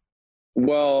matchup.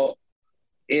 Well,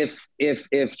 if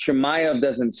Chimaev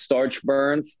doesn't starch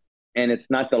Burns and it's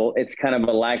kind of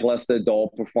a lackluster, dull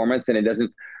performance and it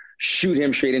doesn't shoot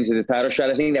him straight into the title shot,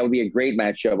 I think that would be a great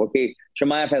matchup. Okay,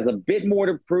 Chimaev has a bit more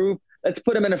to prove. Let's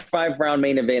put him in a 5-round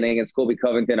main event against Colby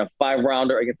Covington, a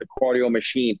 5-rounder against a cardio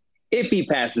machine. If he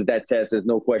passes that test, there's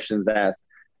no questions asked.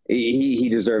 He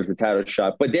deserves the title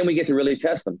shot. But then we get to really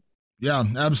test him. Yeah,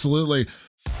 absolutely.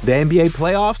 The NBA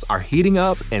playoffs are heating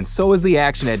up, and so is the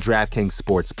action at DraftKings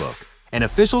Sportsbook, an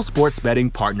official sports betting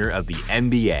partner of the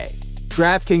NBA.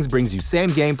 DraftKings brings you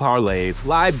same-game parlays,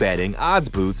 live betting, odds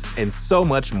boosts, and so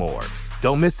much more.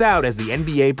 Don't miss out as the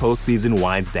NBA postseason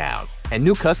winds down. And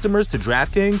new customers to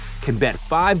DraftKings can bet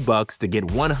 $5 to get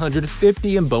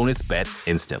 $150 in bonus bets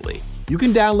instantly. You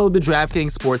can download the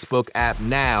DraftKings Sportsbook app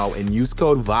now and use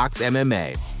code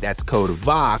VOXMMA. That's code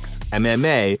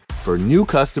VOXMMA for new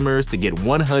customers to get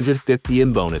 $150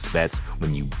 in bonus bets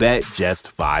when you bet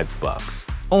just $5.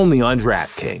 Only on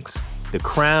DraftKings. The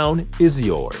crown is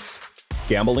yours.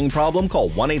 Gambling problem?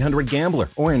 Call 1-800-GAMBLER.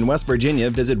 Or in West Virginia,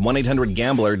 visit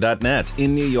 1-800-GAMBLER.net.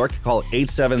 In New York, call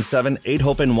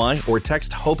 877-8-HOPE-NY or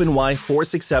text HOPE-NY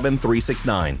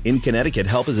 467-369. In Connecticut,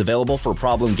 help is available for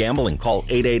problem gambling. Call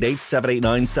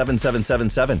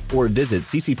 888-789-7777 or visit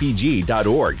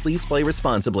ccpg.org. Please play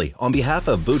responsibly. On behalf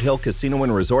of Boot Hill Casino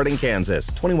and Resort in Kansas,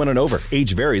 21 and over.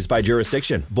 Age varies by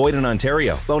jurisdiction. Void in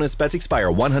Ontario. Bonus bets expire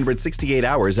 168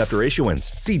 hours after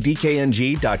issuance. See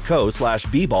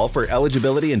dkng.co/bball for eligibility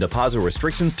and deposit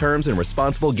restrictions, terms, and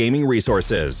responsible gaming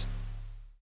resources.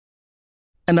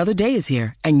 Another day is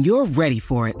here, and you're ready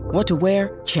for it. What to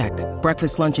wear? Check.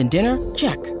 Breakfast, lunch, and dinner?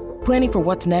 Check. Planning for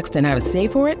what's next and how to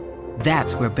save for it?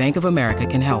 That's where Bank of America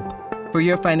can help. For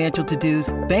your financial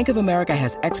to-dos, Bank of America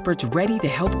has experts ready to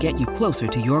help get you closer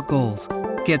to your goals.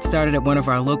 Get started at one of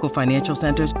our local financial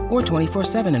centers or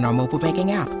 24/7 in our mobile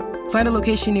banking app. Find a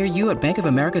location near you at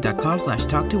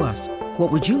bankofamerica.com/talktous. What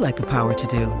would you like the power to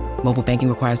do? Mobile banking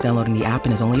requires downloading the app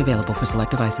and is only available for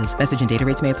select devices. Message and data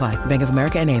rates may apply. Bank of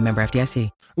America NA, member FDIC.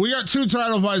 We got 2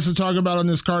 title fights to talk about on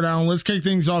this card, Alan. Let's kick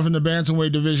things off in the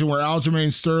bantamweight division where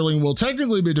Aljamain Sterling will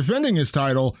technically be defending his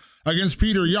title against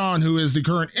Peter Yan, who is the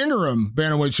current interim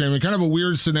bantamweight champion. Kind of a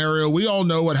weird scenario. We all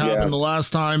know what happened the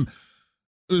last time.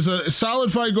 It was a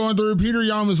solid fight going through. Peter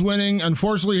Yan was winning.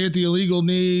 Unfortunately, hit the illegal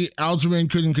knee.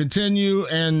 Aljamain couldn't continue.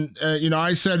 And,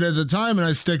 I said at the time, and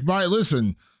I stick by it,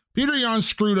 listen, Peter Yan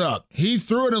screwed up. He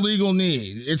threw an illegal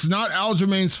knee. It's not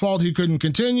Aljamain's fault he couldn't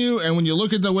continue. And when you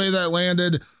look at the way that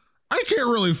landed, I can't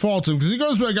really fault him because he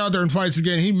goes back out there and fights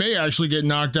again. He may actually get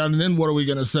knocked out. And then what are we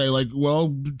going to say? Like,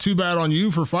 well, too bad on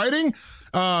you for fighting.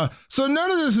 So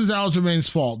none of this is Aljamain's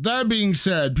fault. That being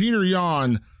said, Peter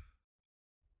Yan,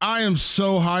 I am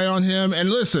so high on him. And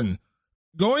listen,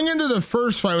 going into the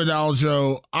first fight with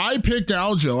Aljo, I picked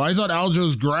Aljo. I thought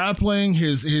Aljo's grappling,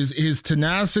 his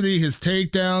tenacity, his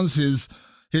takedowns,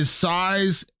 his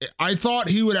size, I thought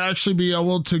he would actually be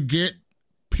able to get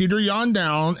Peter Yan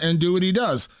down and do what he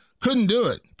does. Couldn't do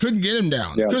it. Couldn't get him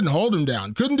down. Yeah. Couldn't hold him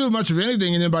down. Couldn't do much of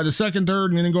anything. And then by the second,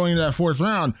 third, and then going into that fourth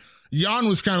round, Yan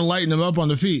was kind of lighting him up on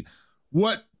the feet.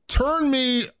 What turned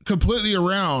me completely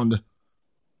around,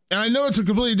 and I know it's a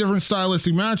completely different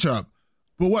stylistic matchup,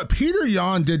 but what Peter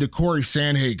Yan did to Corey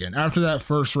Sandhagen after that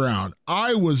first round,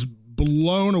 I was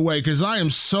blown away because I am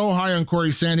so high on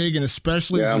Corey Sandhagen,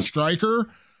 especially as a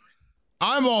striker.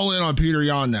 I'm all in on Peter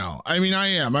Yan now. I mean, I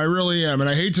am. I really am. And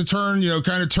I hate to turn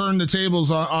the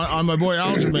tables on my boy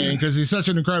Aljamain because he's such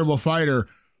an incredible fighter.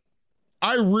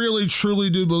 I really, truly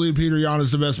do believe Peter Yan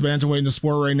is the best bantamweight in the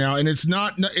sport right now. And it's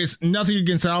nothing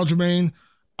against Aljamain.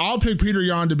 I'll pick Peter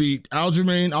Yan to beat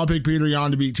Aljamain. I'll pick Peter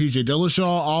Yan to beat TJ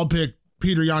Dillashaw. I'll pick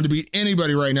Peter Yan to beat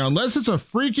anybody right now, unless it's a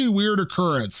freaky weird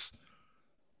occurrence.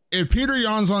 If Peter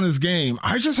Yan's on his game,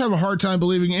 I just have a hard time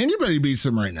believing anybody beats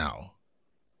him right now.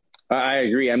 I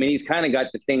agree. I mean, he's kind of got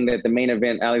the thing that the main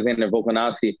event, Alexander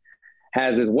Volkanovski,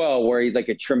 has as well, where he's like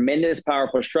a tremendous,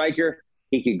 powerful striker.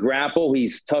 He can grapple.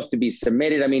 He's tough to be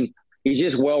submitted. I mean, he's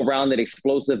just well-rounded,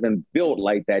 explosive, and built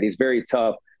like that. He's very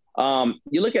tough.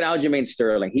 You look at Aljamain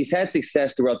Sterling. He's had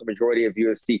success throughout the majority of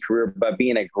UFC career by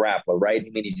being a grappler, right? I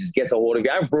mean, he just gets a hold of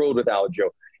you. I've rolled with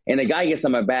Aljo, and the guy gets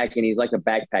on my back, and he's like a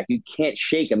backpack. You can't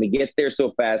shake him. He gets there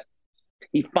so fast.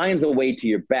 He finds a way to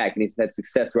your back, and he's had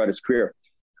success throughout his career.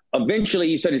 Eventually,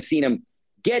 you started seeing him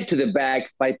get to the back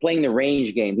by playing the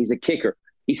range game. He's a kicker.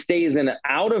 He stays in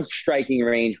out of striking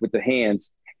range with the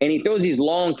hands, and he throws these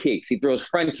long kicks. He throws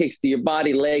front kicks to your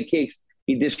body, leg kicks.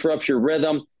 He disrupts your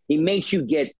rhythm. He makes you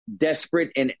get desperate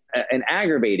and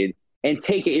aggravated and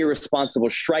take an irresponsible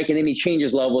strike, and then he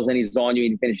changes levels and he's on you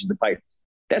and he finishes the fight.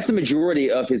 That's the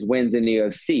majority of his wins in the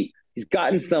UFC. He's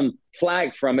gotten some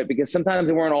flack from it because sometimes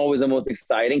they weren't always the most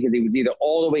exciting because he was either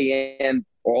all the way in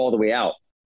or all the way out.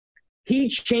 He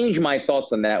changed my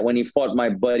thoughts on that when he fought my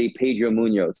buddy Pedro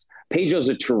Munoz. Pedro's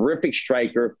a terrific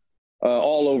striker,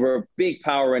 all over, big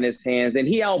power in his hands, and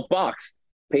he outboxed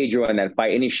Pedro in that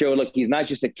fight. And he showed, look, he's not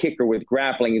just a kicker with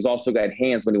grappling. He's also got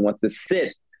hands when he wants to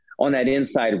sit on that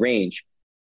inside range.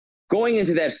 Going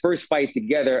into that first fight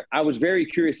together, I was very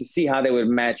curious to see how they would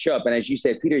match up. And as you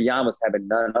said, Peter Yan was having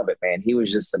none of it, man. He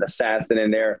was just an assassin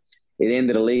in there. It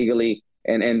ended illegally.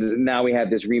 And now we have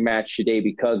this rematch today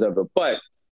because of it. But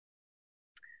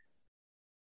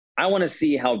I want to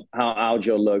see how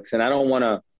Aljo looks. And I don't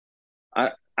want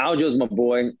to – Aljo's my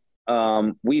boy.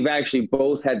 We've actually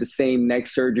both had the same neck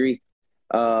surgery,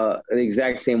 the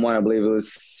exact same one. I believe it was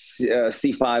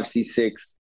C5,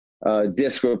 C6,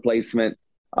 disc replacement.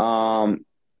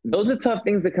 Those are tough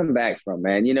things to come back from,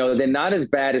 man. You know, they're not as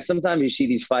bad as sometimes you see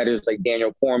these fighters like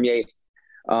Daniel Cormier,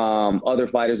 other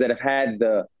fighters that have had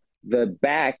the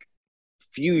back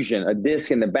fusion, a disc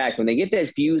in the back. When they get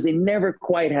that fuse, they never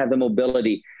quite have the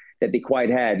mobility that they quite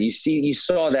had. You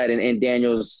saw that in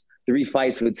Daniel's 3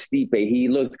 fights with Stipe. He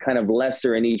looked kind of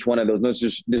lesser in each one of those. No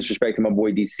disrespect to my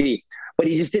boy DC, but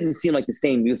he just didn't seem like the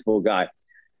same youthful guy.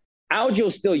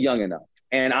 Aljo's still young enough.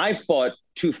 And I fought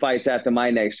 2 fights after my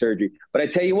neck surgery. But I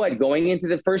tell you what, going into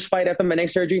the first fight after my neck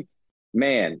surgery,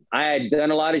 man, I had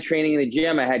done a lot of training in the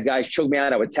gym. I had guys choke me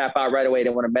out. I would tap out right away. I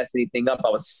didn't want to mess anything up. I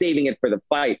was saving it for the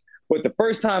fight. But the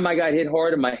first time I got hit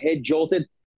hard and my head jolted,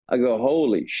 I go,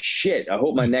 holy shit, I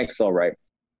hope my neck's all right.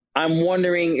 I'm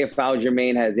wondering if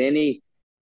Aljamain has any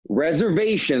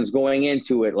reservations going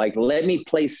into it. Like, let me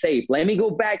play safe. Let me go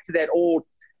back to that old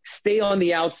stay on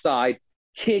the outside,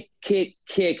 kick,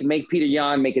 make Peter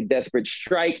Yan make a desperate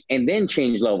strike, and then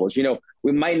change levels. You know,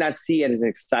 we might not see it as an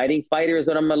exciting fighter is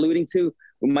what I'm alluding to.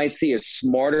 We might see a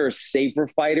smarter, safer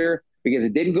fighter because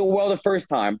it didn't go well the first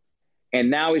time. And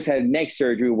now he's had neck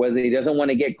surgery, whether he doesn't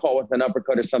want to get caught with an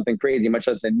uppercut or something crazy, much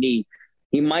less a knee.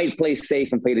 He might play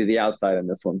safe and play to the outside on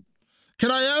this one. Can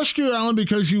I ask you, Alan,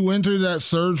 because you went through that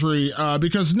surgery,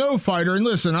 because no fighter, and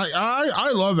listen,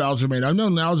 I love Aljamain. I've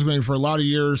known Aljamain for a lot of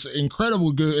years.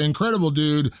 Incredible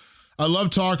dude. I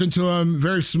love talking to him.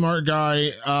 Very smart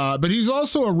guy. But he's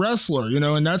also a wrestler,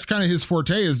 and that's kind of his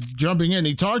forte is jumping in.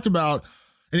 He talked about,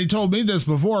 and he told me this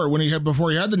before before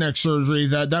he had the neck surgery,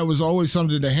 that was always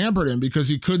something that hampered him because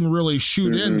he couldn't really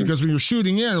shoot in, because when you're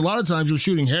shooting in, a lot of times you're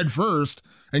shooting head first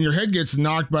and your head gets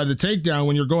knocked by the takedown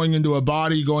when you're going into a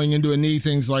body, going into a knee,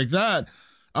 things like that.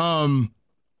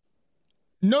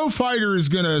 No fighter is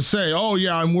going to say, oh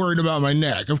yeah, I'm worried about my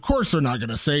neck. Of course they're not going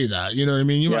to say that. You know what I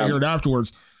mean? You might hear it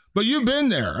afterwards. But you've been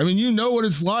there. I mean, you know what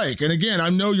it's like. And again, I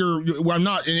know I'm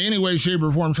not in any way, shape, or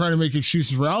form trying to make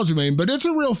excuses for Aljamain, but it's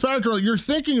a real factor. Like, you're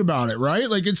thinking about it, right?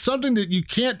 Like, it's something that you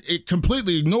can't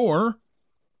completely ignore.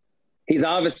 He's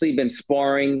obviously been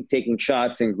sparring, taking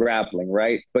shots, and grappling,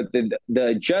 right? But the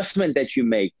adjustment that you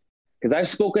make, because I've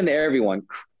spoken to everyone.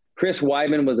 Chris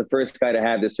Weidman was the first guy to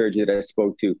have this surgery that I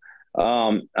spoke to.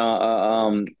 I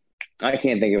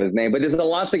can't think of his name, but there's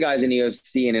lots of guys in the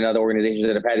UFC and in other organizations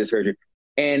that have had this surgery.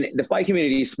 And the fight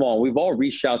community is small. We've all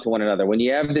reached out to one another. When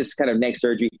you have this kind of neck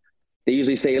surgery, they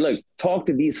usually say, look, talk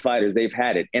to these fighters. They've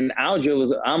had it. And I'm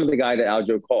the guy that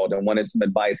Aljo called and wanted some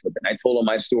advice with it. And I told him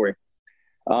my story.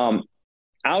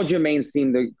 Aljamain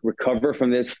seemed to recover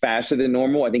from this faster than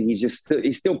normal. I think he's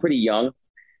still pretty young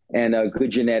and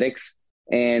good genetics.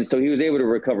 And so he was able to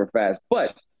recover fast.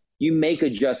 But you make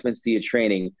adjustments to your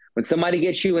training. When somebody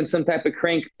gets you in some type of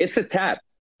crank, it's a tap.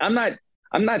 I'm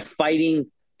not fighting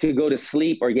to go to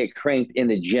sleep or get cranked in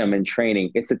the gym and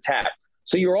training. It's a tap.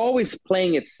 So you're always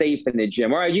playing it safe in the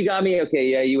gym. All right, you got me. Okay,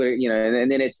 yeah, and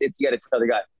then it's you got to tell the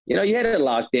guy, you had it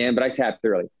locked in, but I tapped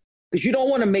early, because you don't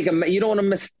want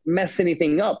to mess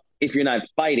anything up if you're not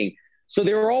fighting. So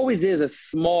there always is a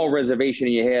small reservation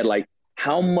in your head, like,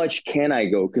 how much can I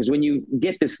go? Because when you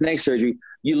get this neck surgery,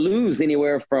 you lose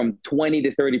anywhere from 20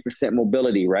 to 30%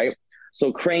 mobility, right?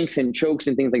 So cranks and chokes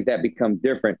and things like that become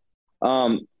different.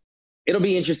 It'll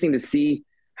be interesting to see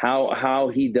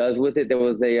how he does with it. There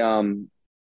was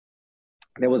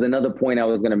another point I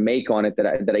was going to make on it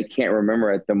that I can't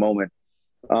remember at the moment.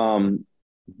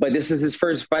 But this is his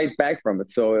first fight back from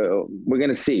it, so we're going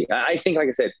to see. I think, like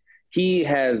I said, he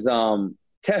has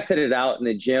tested it out in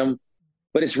the gym,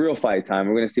 but it's real fight time.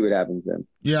 We're going to see what happens then.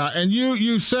 Yeah, and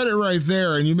you said it right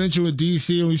there, and you mentioned with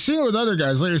DC, and we've seen it with other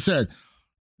guys. Like I said,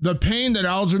 the pain that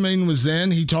Aljamain was in,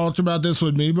 he talked about this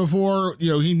with me before,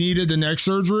 he needed the neck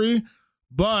surgery,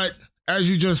 but as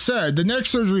you just said, the neck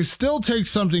surgery still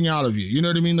takes something out of you. You know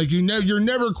what I mean? Like, you're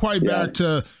never quite back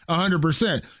to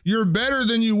 100%. You're better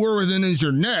than you were within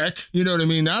your neck. You know what I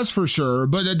mean? That's for sure.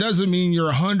 But it doesn't mean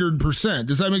you're 100%.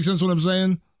 Does that make sense what I'm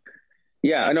saying?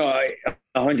 Yeah, I know.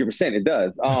 100% it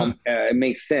does. It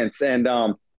makes sense. And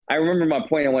I remember my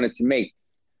point I wanted to make.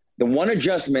 The one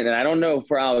adjustment, and I don't know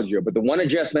for Aljo, but the one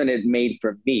adjustment it made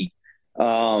for me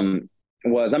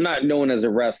was, I'm not known as a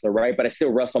wrestler, right? But I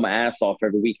still wrestle my ass off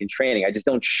every week in training. I just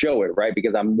don't show it, right?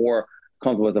 Because I'm more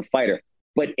comfortable as a fighter.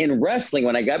 But in wrestling,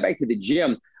 when I got back to the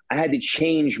gym, I had to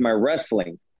change my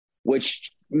wrestling,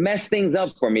 which messed things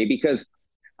up for me, because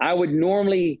I would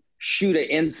normally shoot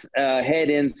a head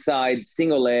inside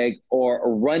single leg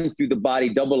or run through the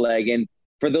body double leg. And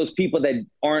for those people that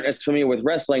aren't as familiar with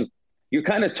wrestling, you're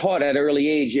kind of taught at an early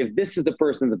age, if this is the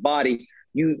person's body,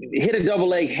 you hit a double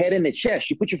leg, head in the chest.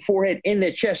 You put your forehead in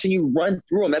their chest and you run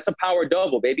through them. That's a power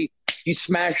double, baby. You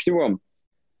smash through them.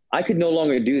 I could no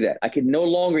longer do that. I could no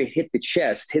longer hit the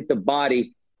chest, hit the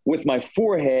body with my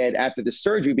forehead after the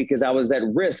surgery, because I was at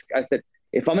risk. I said,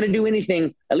 if I'm going to do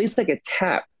anything, at least like a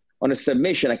tap on a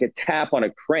submission, like a tap on a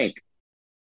crank.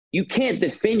 You can't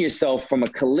defend yourself from a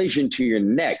collision to your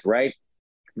neck, right?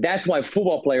 That's why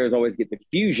football players always get the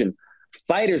fusion.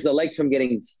 Fighters, the legs from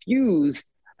getting fused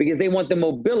because they want the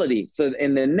mobility. So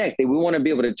in the neck, we want to be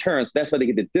able to turn. So that's why they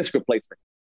get the disc replacement.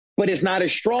 But it's not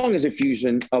as strong as a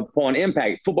fusion upon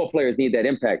impact. Football players need that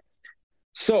impact.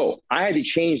 So I had to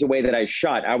change the way that I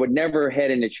shot. I would never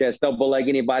head in the chest, double leg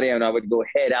anybody, and I would go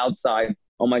head outside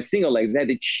on my single leg. I had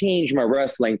to change my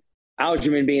wrestling.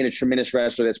 Aljamain being a tremendous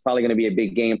wrestler, that's probably going to be a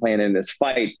big game plan in this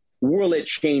fight. Will it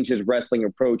change his wrestling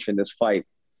approach in this fight?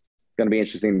 It's going to be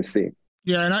interesting to see.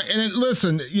 Yeah,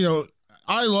 listen,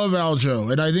 I love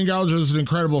Aljo, and I think Aljo is an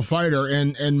incredible fighter.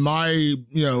 And my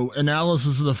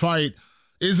analysis of the fight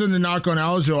isn't a knock on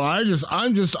Aljo.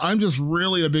 I'm just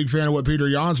really a big fan of what Peter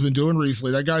Yan's been doing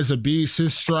recently. That guy's a beast.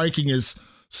 His striking is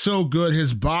so good.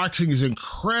 His boxing is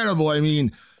incredible. I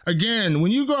mean, again,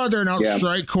 when you go out there and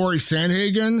outstrike Corey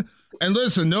Sandhagen. And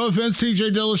listen, no offense,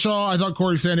 TJ Dillashaw, I thought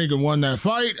Corey Sandhagen won that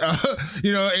fight.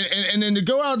 And then to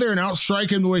go out there and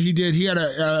outstrike him the way he did, he had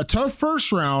a tough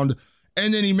first round,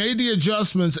 and then he made the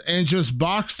adjustments and just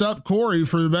boxed up Corey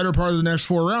for the better part of the next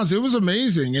 4 rounds. It was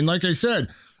amazing. And like I said,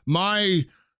 my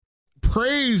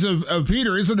praise of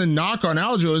Peter isn't a knock on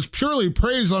Aljo. It's purely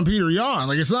praise on Peter Yan.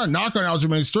 Like, it's not a knock on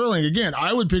Aljamain Sterling. Again,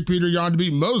 I would pick Peter Yan to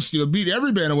beat most, beat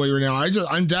every bantamweight right now.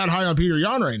 I'm that high on Peter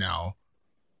Yan right now.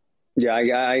 Yeah,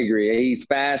 I agree. He's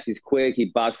fast. He's quick. He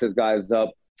boxes guys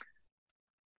up.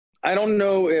 I don't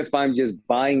know if I'm just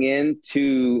buying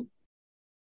into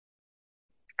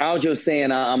Aljo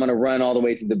saying I'm going to run all the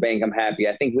way to the bank. I'm happy.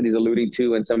 I think what he's alluding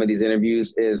to in some of these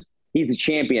interviews is he's the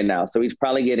champion now, so he's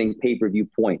probably getting pay-per-view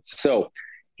points. So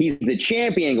he's the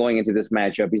champion going into this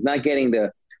matchup. He's not getting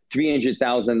the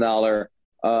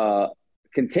 $300,000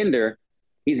 contender.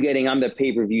 He's getting, I'm the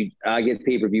pay-per-view. I get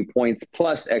pay-per-view points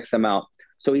plus X amount.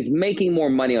 So he's making more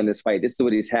money on this fight. This is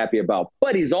what he's happy about.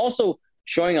 But he's also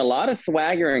showing a lot of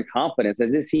swagger and confidence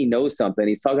as if he knows something.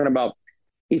 He's talking about,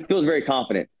 he feels very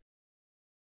confident.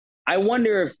 I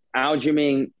wonder if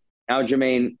Aljamain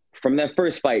from that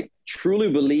first fight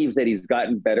truly believes that he's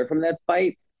gotten better from that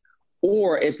fight,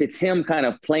 or if it's him kind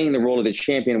of playing the role of the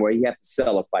champion where you have to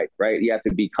sell a fight, right? You have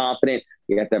to be confident.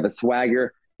 You have to have a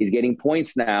swagger. He's getting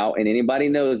points now. And anybody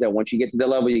knows that once you get to the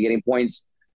level, you're getting points,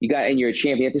 and you're a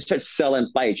champion, you have to start selling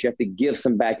fights. You have to give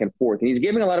some back and forth. And he's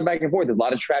giving a lot of back and forth. There's a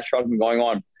lot of trash talking going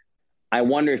on. I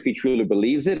wonder if he truly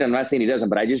believes it. I'm not saying he doesn't,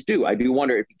 but I just do. I do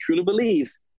wonder if he truly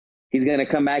believes he's going to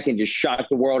come back and just shock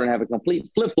the world and have a complete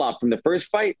flip-flop from the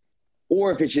first fight,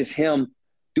 or if it's just him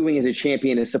doing as a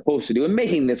champion is supposed to do and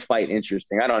making this fight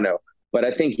interesting. I don't know. But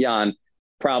I think Yan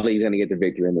probably is going to get the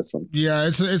victory in this one. Yeah,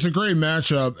 it's a great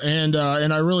matchup, and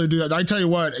I really do. I tell you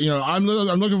what, I'm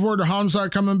looking forward to Hamzat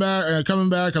coming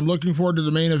back. I'm looking forward to the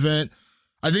main event.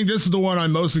 I think this is the one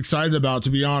I'm most excited about,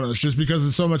 to be honest, just because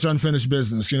it's so much unfinished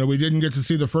business. We didn't get to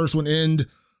see the first one end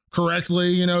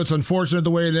correctly. It's unfortunate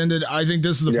the way it ended. I think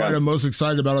this is the fight I'm most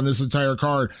excited about on this entire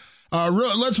card.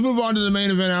 Let's move on to the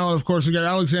main event, Alan. Of course, we got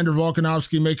Alexander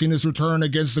Volkanovski making his return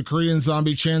against the Korean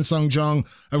Zombie, Chan Sung Jung.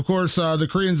 Of course, the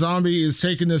Korean Zombie is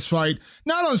taking this fight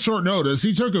not on short notice.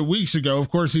 He took it weeks ago. Of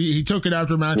course, he took it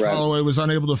after Max Holloway was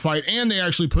unable to fight, and they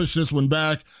actually pushed this one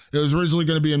back. It was originally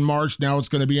going to be in March. Now it's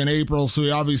going to be in April. So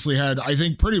he obviously had, I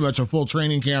think, pretty much a full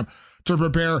training camp to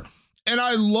prepare. And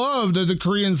I love that the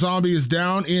Korean Zombie is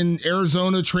down in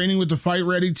Arizona training with the Fight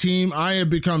Ready team. I have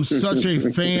become such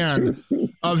a fan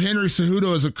of Henry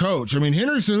Cejudo as a coach. I mean,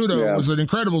 Henry Cejudo was an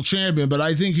incredible champion, but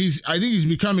I think he's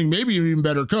becoming maybe an even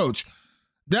better coach.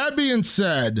 That being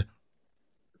said,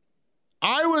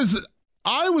 I was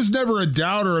never a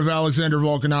doubter of Alexander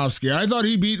Volkanovski. I thought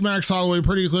he beat Max Holloway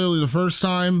pretty clearly the first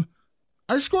time.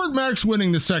 I scored Max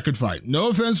winning the second fight. No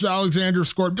offense to Alexander,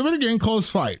 but again,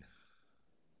 close fight.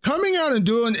 Coming out and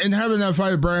having that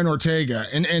fight with Brian Ortega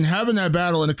and having that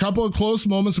battle in a couple of close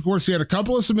moments. Of course, he had a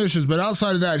couple of submissions, but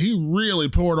outside of that, he really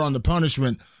poured on the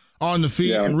punishment on the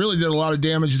feet and really did a lot of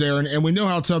damage there. And we know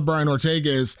how tough Brian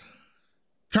Ortega is.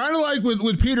 Kind of like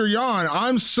with Peter Yan,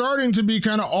 I'm starting to be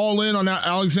kind of all in on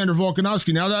Alexander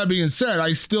Volkanovski. Now, that being said,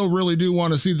 I still really do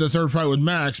want to see the third fight with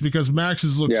Max because Max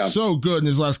has looked so good in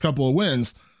his last couple of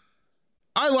wins.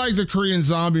 I like the Korean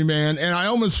Zombie, man, and I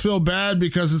almost feel bad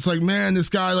because it's like, man, this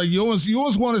guy, like, you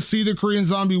almost want to see the Korean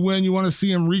Zombie win. You want to see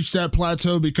him reach that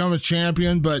plateau, become a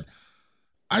champion, but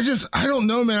I don't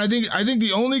know, man. I think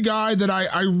the only guy that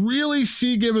I really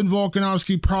see giving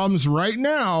Volkanovski problems right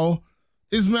now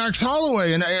is Max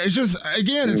Holloway, and it's just,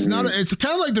 again, it's not. It's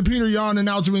kind of like the Peter Yan and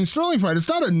Aljamain Sterling fight. It's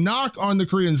not a knock on the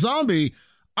Korean Zombie.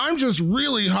 I'm just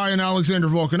really high on Alexander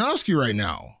Volkanovski right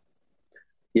now.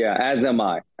 Yeah, as am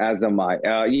I.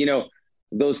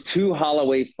 Those two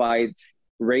Holloway fights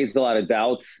raised a lot of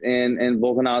doubts in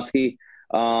Volkanovski.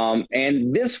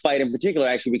 And this fight in particular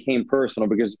actually became personal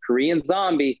because Korean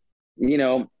Zombie,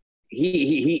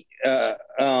 Volkanovski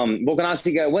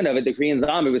got wind of it. The Korean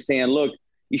Zombie was saying, look,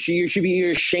 you should be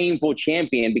your shameful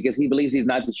champion because he believes he's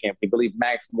not the champion. He believes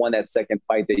Max won that second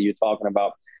fight that you're talking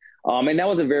about. And that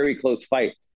was a very close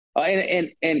fight.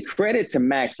 And credit to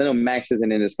Max. I know Max isn't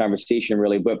in this conversation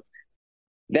really, but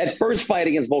that first fight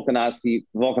against Volkanovski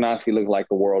looked like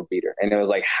a world beater. And it was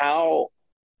like, how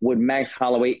would Max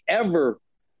Holloway ever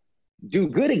do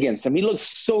good against him? He looked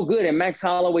so good. And Max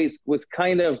Holloway was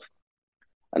kind of,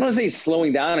 I don't want to say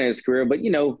slowing down in his career, but,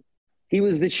 he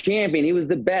was the champion. He was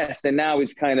the best. And now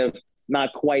he's kind of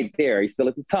not quite there. He's still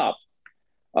at the top.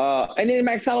 And then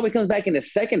Max Holloway comes back in the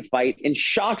second fight and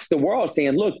shocks the world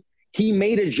saying, look, he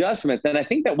made adjustments. And I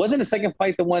think that wasn't the second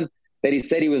fight, the one that he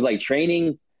said he was like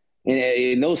training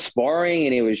and no sparring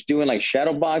and he was doing like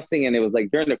shadow boxing and it was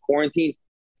like during the quarantine.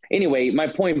 Anyway, my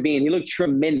point being, he looked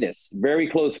tremendous. Very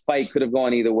close fight, could have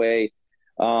gone either way.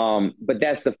 But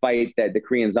that's the fight that the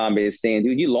Korean Zombie is saying,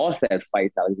 dude, you lost that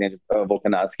fight, Alexander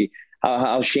Volkanovski.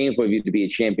 How shameful of you to be a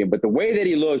champion. But the way that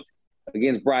he looked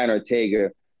against Brian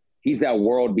Ortega, he's that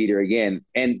world beater again.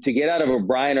 And to get out of a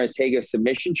Brian Ortega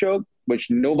submission choke, which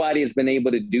nobody has been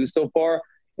able to do so far,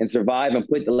 and survive and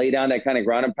lay down that kind of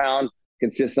ground and pound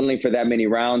consistently for that many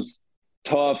rounds,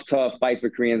 tough fight for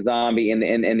Korean Zombie.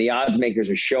 And the odds makers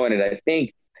are showing it. I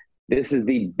think this is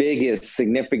the biggest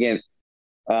significant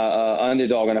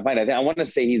underdog in the fight. I want to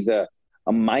say he's a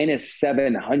minus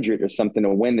 700 or something to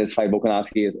win this fight.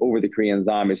 Volkanovski is over the Korean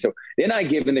Zombie. So they're not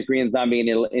giving the Korean Zombie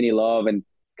any love, and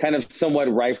kind of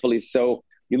somewhat rightfully so.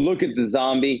 You look at the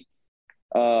Zombie.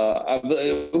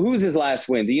 Who's his last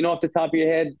win? Do you know off the top of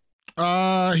your head?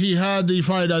 He had the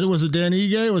fight. Was it Dan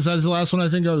Ige? Was that his last one? I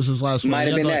think that was his last one. Might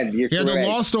have been that. He had the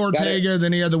loss to Ortega,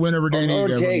 then he had the win over Dan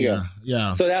Ige. Ortega.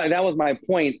 Yeah. So that was my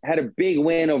point. Had a big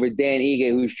win over Dan Ige,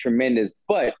 who's tremendous.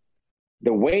 But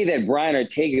the way that Brian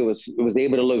Ortega was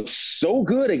able to look so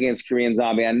good against Korean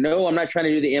Zombie, I know I'm not trying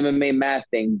to do the MMA math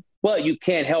thing, but you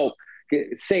can't help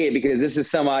say it because this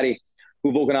is somebody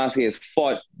who Volkanovski has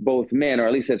fought both men, or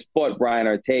at least has fought Brian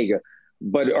Ortega.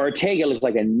 But Ortega looked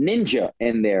like a ninja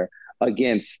in there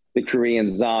against the Korean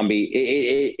Zombie.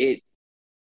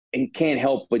 It can't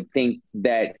help but think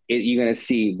that you're going to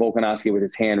see Volkanovski with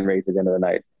his hand raised at the end of the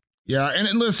night. Yeah,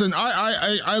 and listen,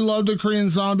 I love the Korean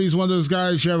Zombie. He's one of those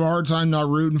guys you have a hard time not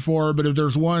rooting for, but if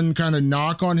there's one kind of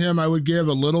knock on him I would give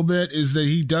a little bit is that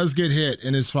he does get hit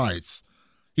in his fights.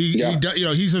 He's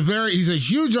a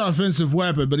huge offensive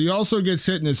weapon, but he also gets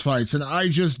hit in his fights, and I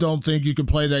just don't think you can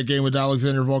play that game with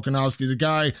Alexander Volkanovski. The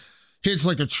guy hits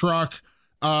like a truck.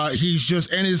 Talk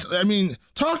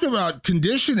about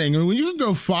conditioning. I mean, when you can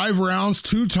go 5 rounds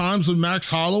 2 times with Max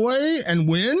Holloway and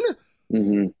win,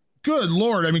 good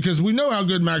Lord. I mean, because we know how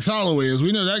good Max Holloway is.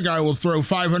 We know that guy will throw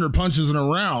 500 punches in a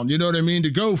round. You know what I mean?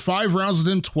 To go 5 rounds with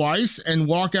him twice and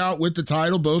walk out with the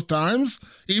title both times,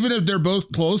 even if they're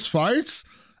both close fights.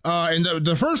 And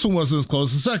the first one wasn't as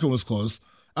close. The second was close.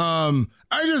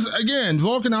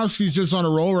 Volkanovski's just on a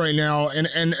roll right now.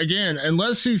 And again,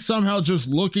 unless he's somehow just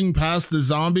looking past the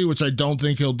Zombie, which I don't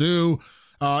think he'll do.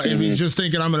 If he's just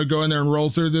thinking, I'm going to go in there and roll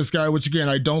through this guy, which again,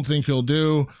 I don't think he'll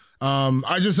do.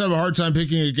 I just have a hard time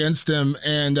picking against him.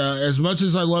 And as much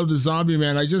as I love the Zombie,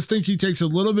 man, I just think he takes a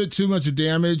little bit too much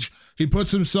damage. He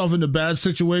puts himself into bad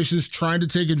situations trying to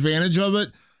take advantage of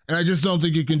it. And I just don't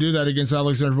think you can do that against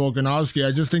Alexander Volkanovski.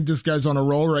 I just think this guy's on a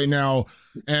roll right now.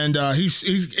 And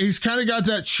he's kind of got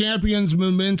that champion's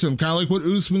momentum, kind of like what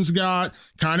Usman's got,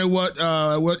 kind of what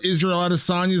Israel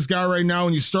Adesanya's got right now.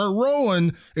 When you start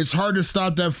rolling, it's hard to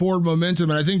stop that forward momentum.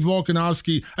 And I think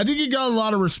Volkanovski, he got a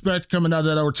lot of respect coming out of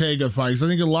that Ortega fight. I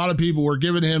think a lot of people were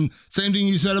giving him, same thing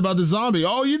you said about the Zombie.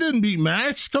 Oh, you didn't beat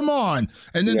Max? Come on.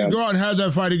 And then to go out and have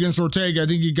that fight against Ortega, I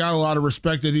think he got a lot of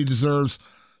respect that he deserves.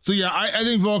 So, yeah, I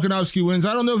think Volkanovski wins.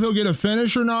 I don't know if he'll get a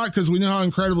finish or not because we know how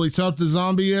incredibly tough the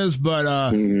Zombie is, but I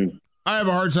have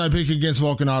a hard time picking against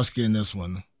Volkanovski in this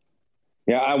one.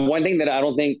 Yeah, one thing that I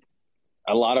don't think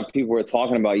a lot of people are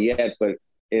talking about yet, but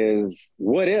is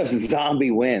what if Zombie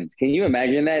wins? Can you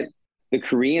imagine that? The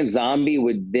Korean Zombie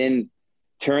would then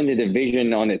turn the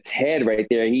division on its head right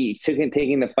there.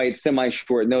 Taking the fight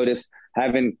semi-short notice,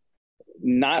 having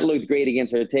not looked great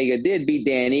against Ortega, did beat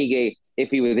Dan Ige. If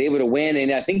he was able to win,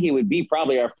 and I think he would be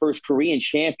probably our first Korean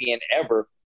champion ever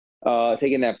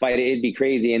taking that fight. It'd be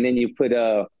crazy. And then you put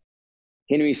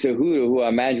Henry Cejudo, who I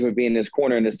imagine would be in this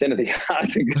corner in the center of the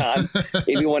octagon.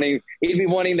 he'd be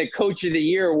wanting the Coach of the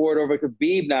Year award over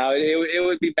Khabib now. It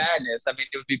would be madness. I mean,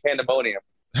 it would be pandemonium.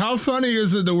 How funny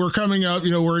is it that we're coming up,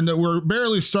 we're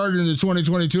barely started into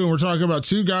 2022 and we're talking about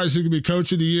 2 guys who could be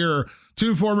Coach of the Year,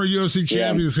 2 former UFC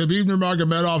champions, Khabib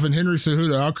Nurmagomedov and Henry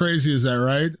Cejudo. How crazy is that,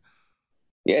 right?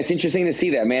 Yeah, it's interesting to see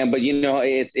that, man. But,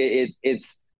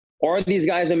 it's are these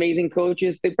guys amazing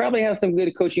coaches? They probably have some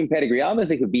good coaching pedigree.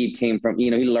 Obviously, Khabib came from,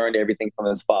 he learned everything from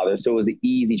his father. So it was an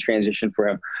easy transition for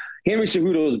him. Henry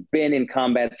Cejudo has been in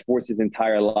combat sports his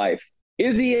entire life.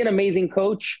 Is he an amazing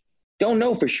coach? Don't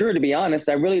know for sure, to be honest.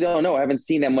 I really don't know. I haven't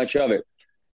seen that much of it.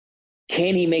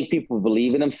 Can he make people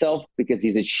believe in himself because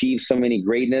he's achieved so many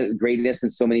greatness in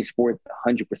so many sports?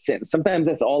 100%. Sometimes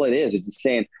that's all it is. It's just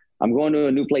saying, I'm going to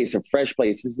a new place, a fresh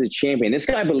place. This is a champion. This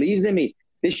guy believes in me.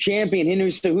 This champion, Henry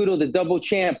Cejudo, the double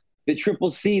champ, the Triple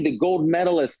C, the gold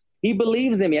medalist, he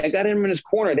believes in me. I got him in his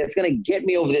corner. That's going to get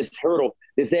me over this hurdle,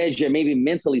 this edge that maybe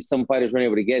mentally some fighters weren't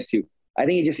able to get to. I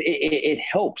think it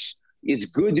helps. It's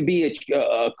good to be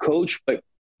a coach, but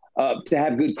to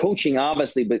have good coaching,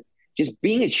 obviously, but just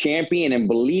being a champion and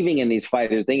believing in these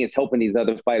fighters, I think it's helping these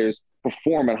other fighters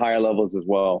perform at higher levels as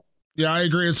well. Yeah, I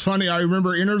agree. It's funny. I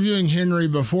remember interviewing Henry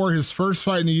before his first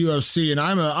fight in the UFC, and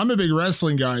I'm a big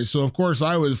wrestling guy, so of course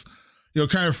I was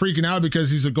kind of freaking out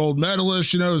because he's a gold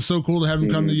medalist. It's so cool to have him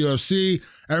come to the UFC.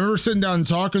 I remember sitting down and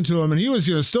talking to him, and he was,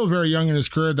 still very young in his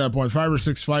career at that point, 5 or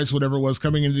 6 fights, whatever it was,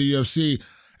 coming into the UFC.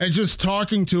 And just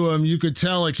talking to him, you could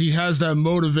tell like he has that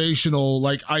motivational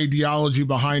like ideology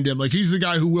behind him. Like he's the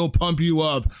guy who will pump you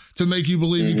up to make you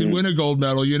believe you can win a gold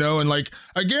medal, And like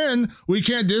again, we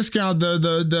can't discount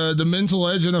the mental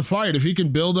edge in a fight. If he can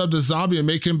build up the zombie and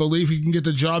make him believe he can get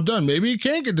the job done, maybe he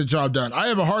can't get the job done. I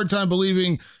have a hard time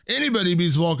believing anybody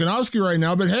beats Volkanovski right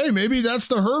now, but hey, maybe that's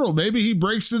the hurdle. Maybe he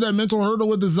breaks through that mental hurdle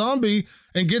with the zombie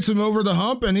and gets him over the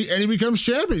hump, and he becomes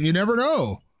champion. You never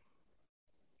know.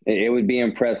 It would be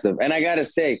impressive. And I got to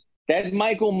say, that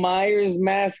Michael Myers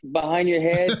mask behind your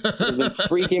head has been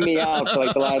freaking me out for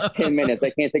like the last 10 minutes.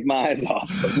 I can't take my eyes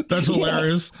off. That's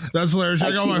hilarious. That's hilarious.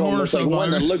 I got my horse up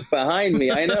behind me. Look behind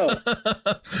me. I know.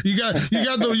 you got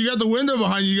the window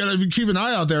behind you. You got to keep an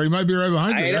eye out there. He might be right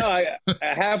behind you. I know. I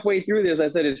halfway through this, I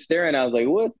started staring. I was like,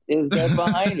 what is that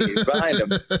behind me? He's behind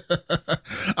him.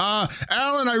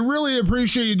 Alan, I really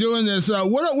appreciate you doing this.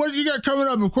 What you got coming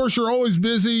up? Of course, you're always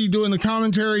busy doing the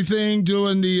commentary thing,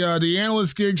 doing the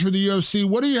analyst gigs for the UFC.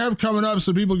 What do you have coming up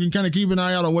so people can kind of keep an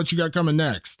eye out on what you got coming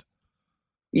next?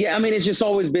 Yeah, I mean, it's just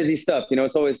always busy stuff.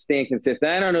 It's always staying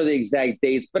consistent. I don't know the exact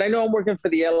dates, but I know I'm working for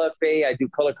the LFA. I do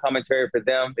color commentary for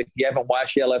them. If you haven't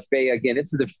watched the LFA, again,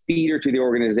 this is the feeder to the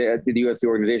UFC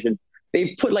organization.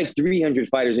 They've put like 300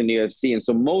 fighters in the UFC. And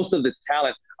so most of the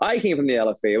talent, I came from the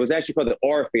LFA. It was actually called the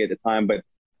RFA at the time, but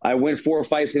I went 4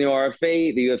 fights in the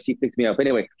RFA. The UFC picked me up.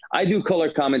 Anyway, I do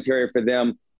color commentary for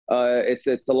them. It's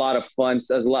a lot of fun,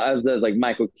 as does like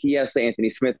Michael Chiesa, Anthony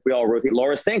Smith. We all rotate.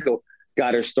 Laura Sanko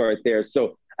got her start there.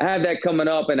 So I have that coming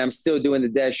up, and I'm still doing the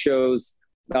desk shows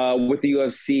with the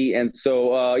UFC. And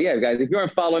so, yeah, guys, if you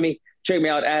aren't following me, check me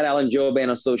out at Alan Jouban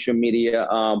on social media.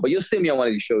 But you'll see me on one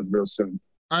of these shows real soon.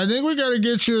 I think we got to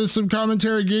get you some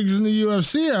commentary gigs in the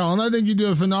UFC, Alan. I think you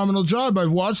do a phenomenal job.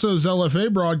 I've watched those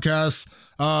LFA broadcasts.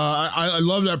 I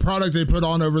love that product they put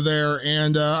on over there.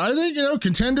 And I think,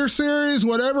 Contender Series,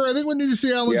 whatever, I think we need to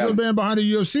see Alan Jouban behind a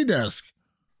UFC desk.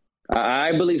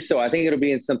 I believe so. I think it'll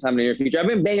be in sometime in the near future. I've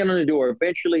been banging on the door.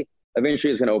 Eventually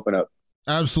it's going to open up.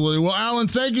 Absolutely. Well, Alan,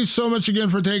 thank you so much again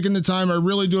for taking the time. I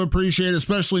really do appreciate it,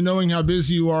 especially knowing how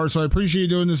busy you are. So I appreciate you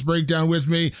doing this breakdown with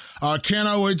me.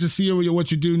 Cannot wait to see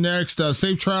what you do next.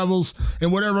 Safe travels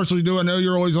and whatever else you do. I know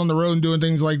you're always on the road and doing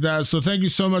things like that. So thank you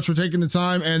so much for taking the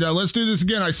time. And let's do this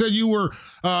again. I said you were,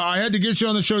 I had to get you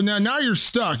on the show. Now you're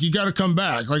stuck. You got to come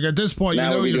back. Like at this point,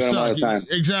 now you're stuck.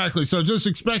 Exactly. So just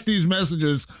expect these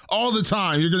messages all the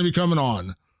time. You're going to be coming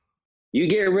on. You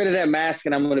get rid of that mask,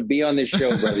 and I'm going to be on this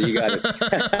show, brother. You got it.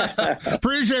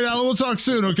 Appreciate it, Alan. We'll talk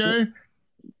soon, okay?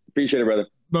 Appreciate it, brother.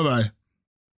 Bye-bye.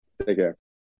 Take care.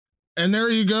 And there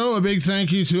you go. A big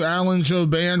thank you to Alan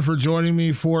Jouban for joining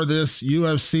me for this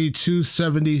UFC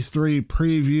 273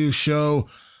 preview show.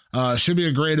 Should be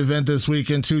a great event this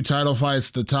weekend. 2 title fights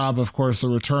at the top. Of course, the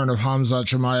return of Khamzat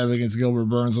Chimaev against Gilbert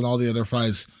Burns and all the other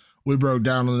fights we broke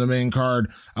down on the main card.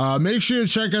 Make sure you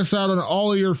check us out on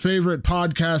all of your favorite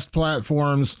podcast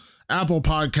platforms, Apple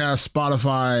Podcasts,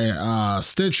 Spotify,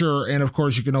 Stitcher, and of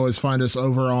course, you can always find us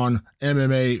over on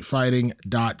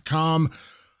MMAfighting.com.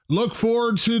 Look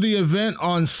forward to the event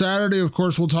on Saturday. Of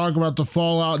course, we'll talk about the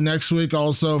fallout next week.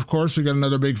 Also, of course, we got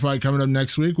another big fight coming up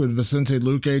next week with Vicente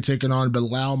Luque taking on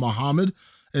Bilal Muhammad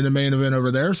in the main event over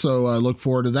there. So look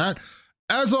forward to that.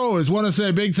 As always, want to say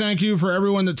a big thank you for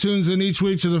everyone that tunes in each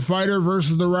week to The Fighter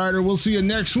versus The Writer. We'll see you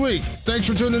next week. Thanks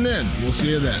for tuning in. We'll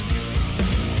see you then.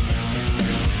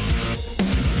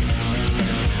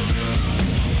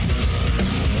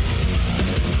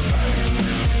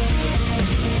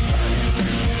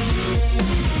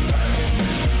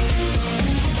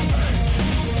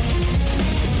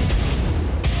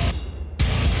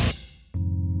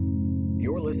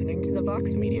 You're listening to the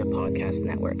Vox Media Podcast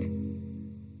Network.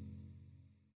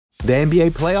 The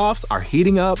NBA playoffs are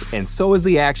heating up, and so is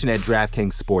the action at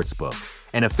DraftKings Sportsbook,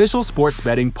 an official sports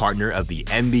betting partner of the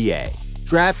NBA.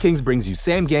 DraftKings brings you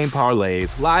same-game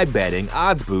parlays, live betting,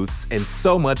 odds boosts, and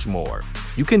so much more.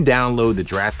 You can download the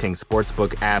DraftKings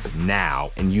Sportsbook app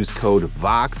now and use code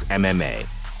VOXMMA.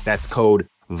 That's code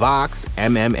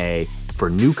VOXMMA for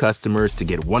new customers to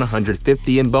get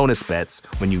 $150 in bonus bets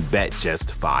when you bet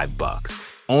just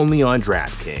 $5. Only on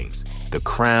DraftKings. The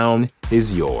crown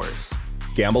is yours.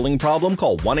 Gambling problem?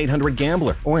 Call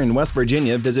 1-800-GAMBLER. Or in West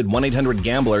Virginia, visit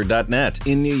 1-800-GAMBLER.net.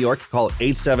 In New York, call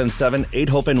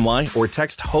 877-8-HOPE-NY or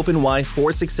text HOPE-NY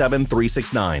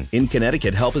 467-369. In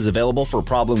Connecticut, help is available for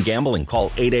problem gambling. Call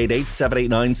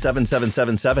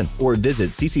 888-789-7777 or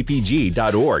visit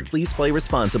ccpg.org. Please play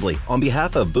responsibly. On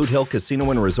behalf of Boot Hill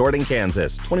Casino and Resort in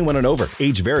Kansas, 21 and over.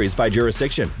 Age varies by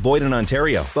jurisdiction. Void in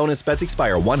Ontario. Bonus bets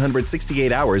expire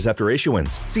 168 hours after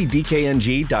issuance. See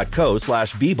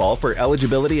dkng.co/bball for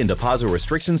eligibility and deposit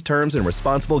restrictions, terms, and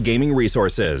responsible gaming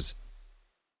resources.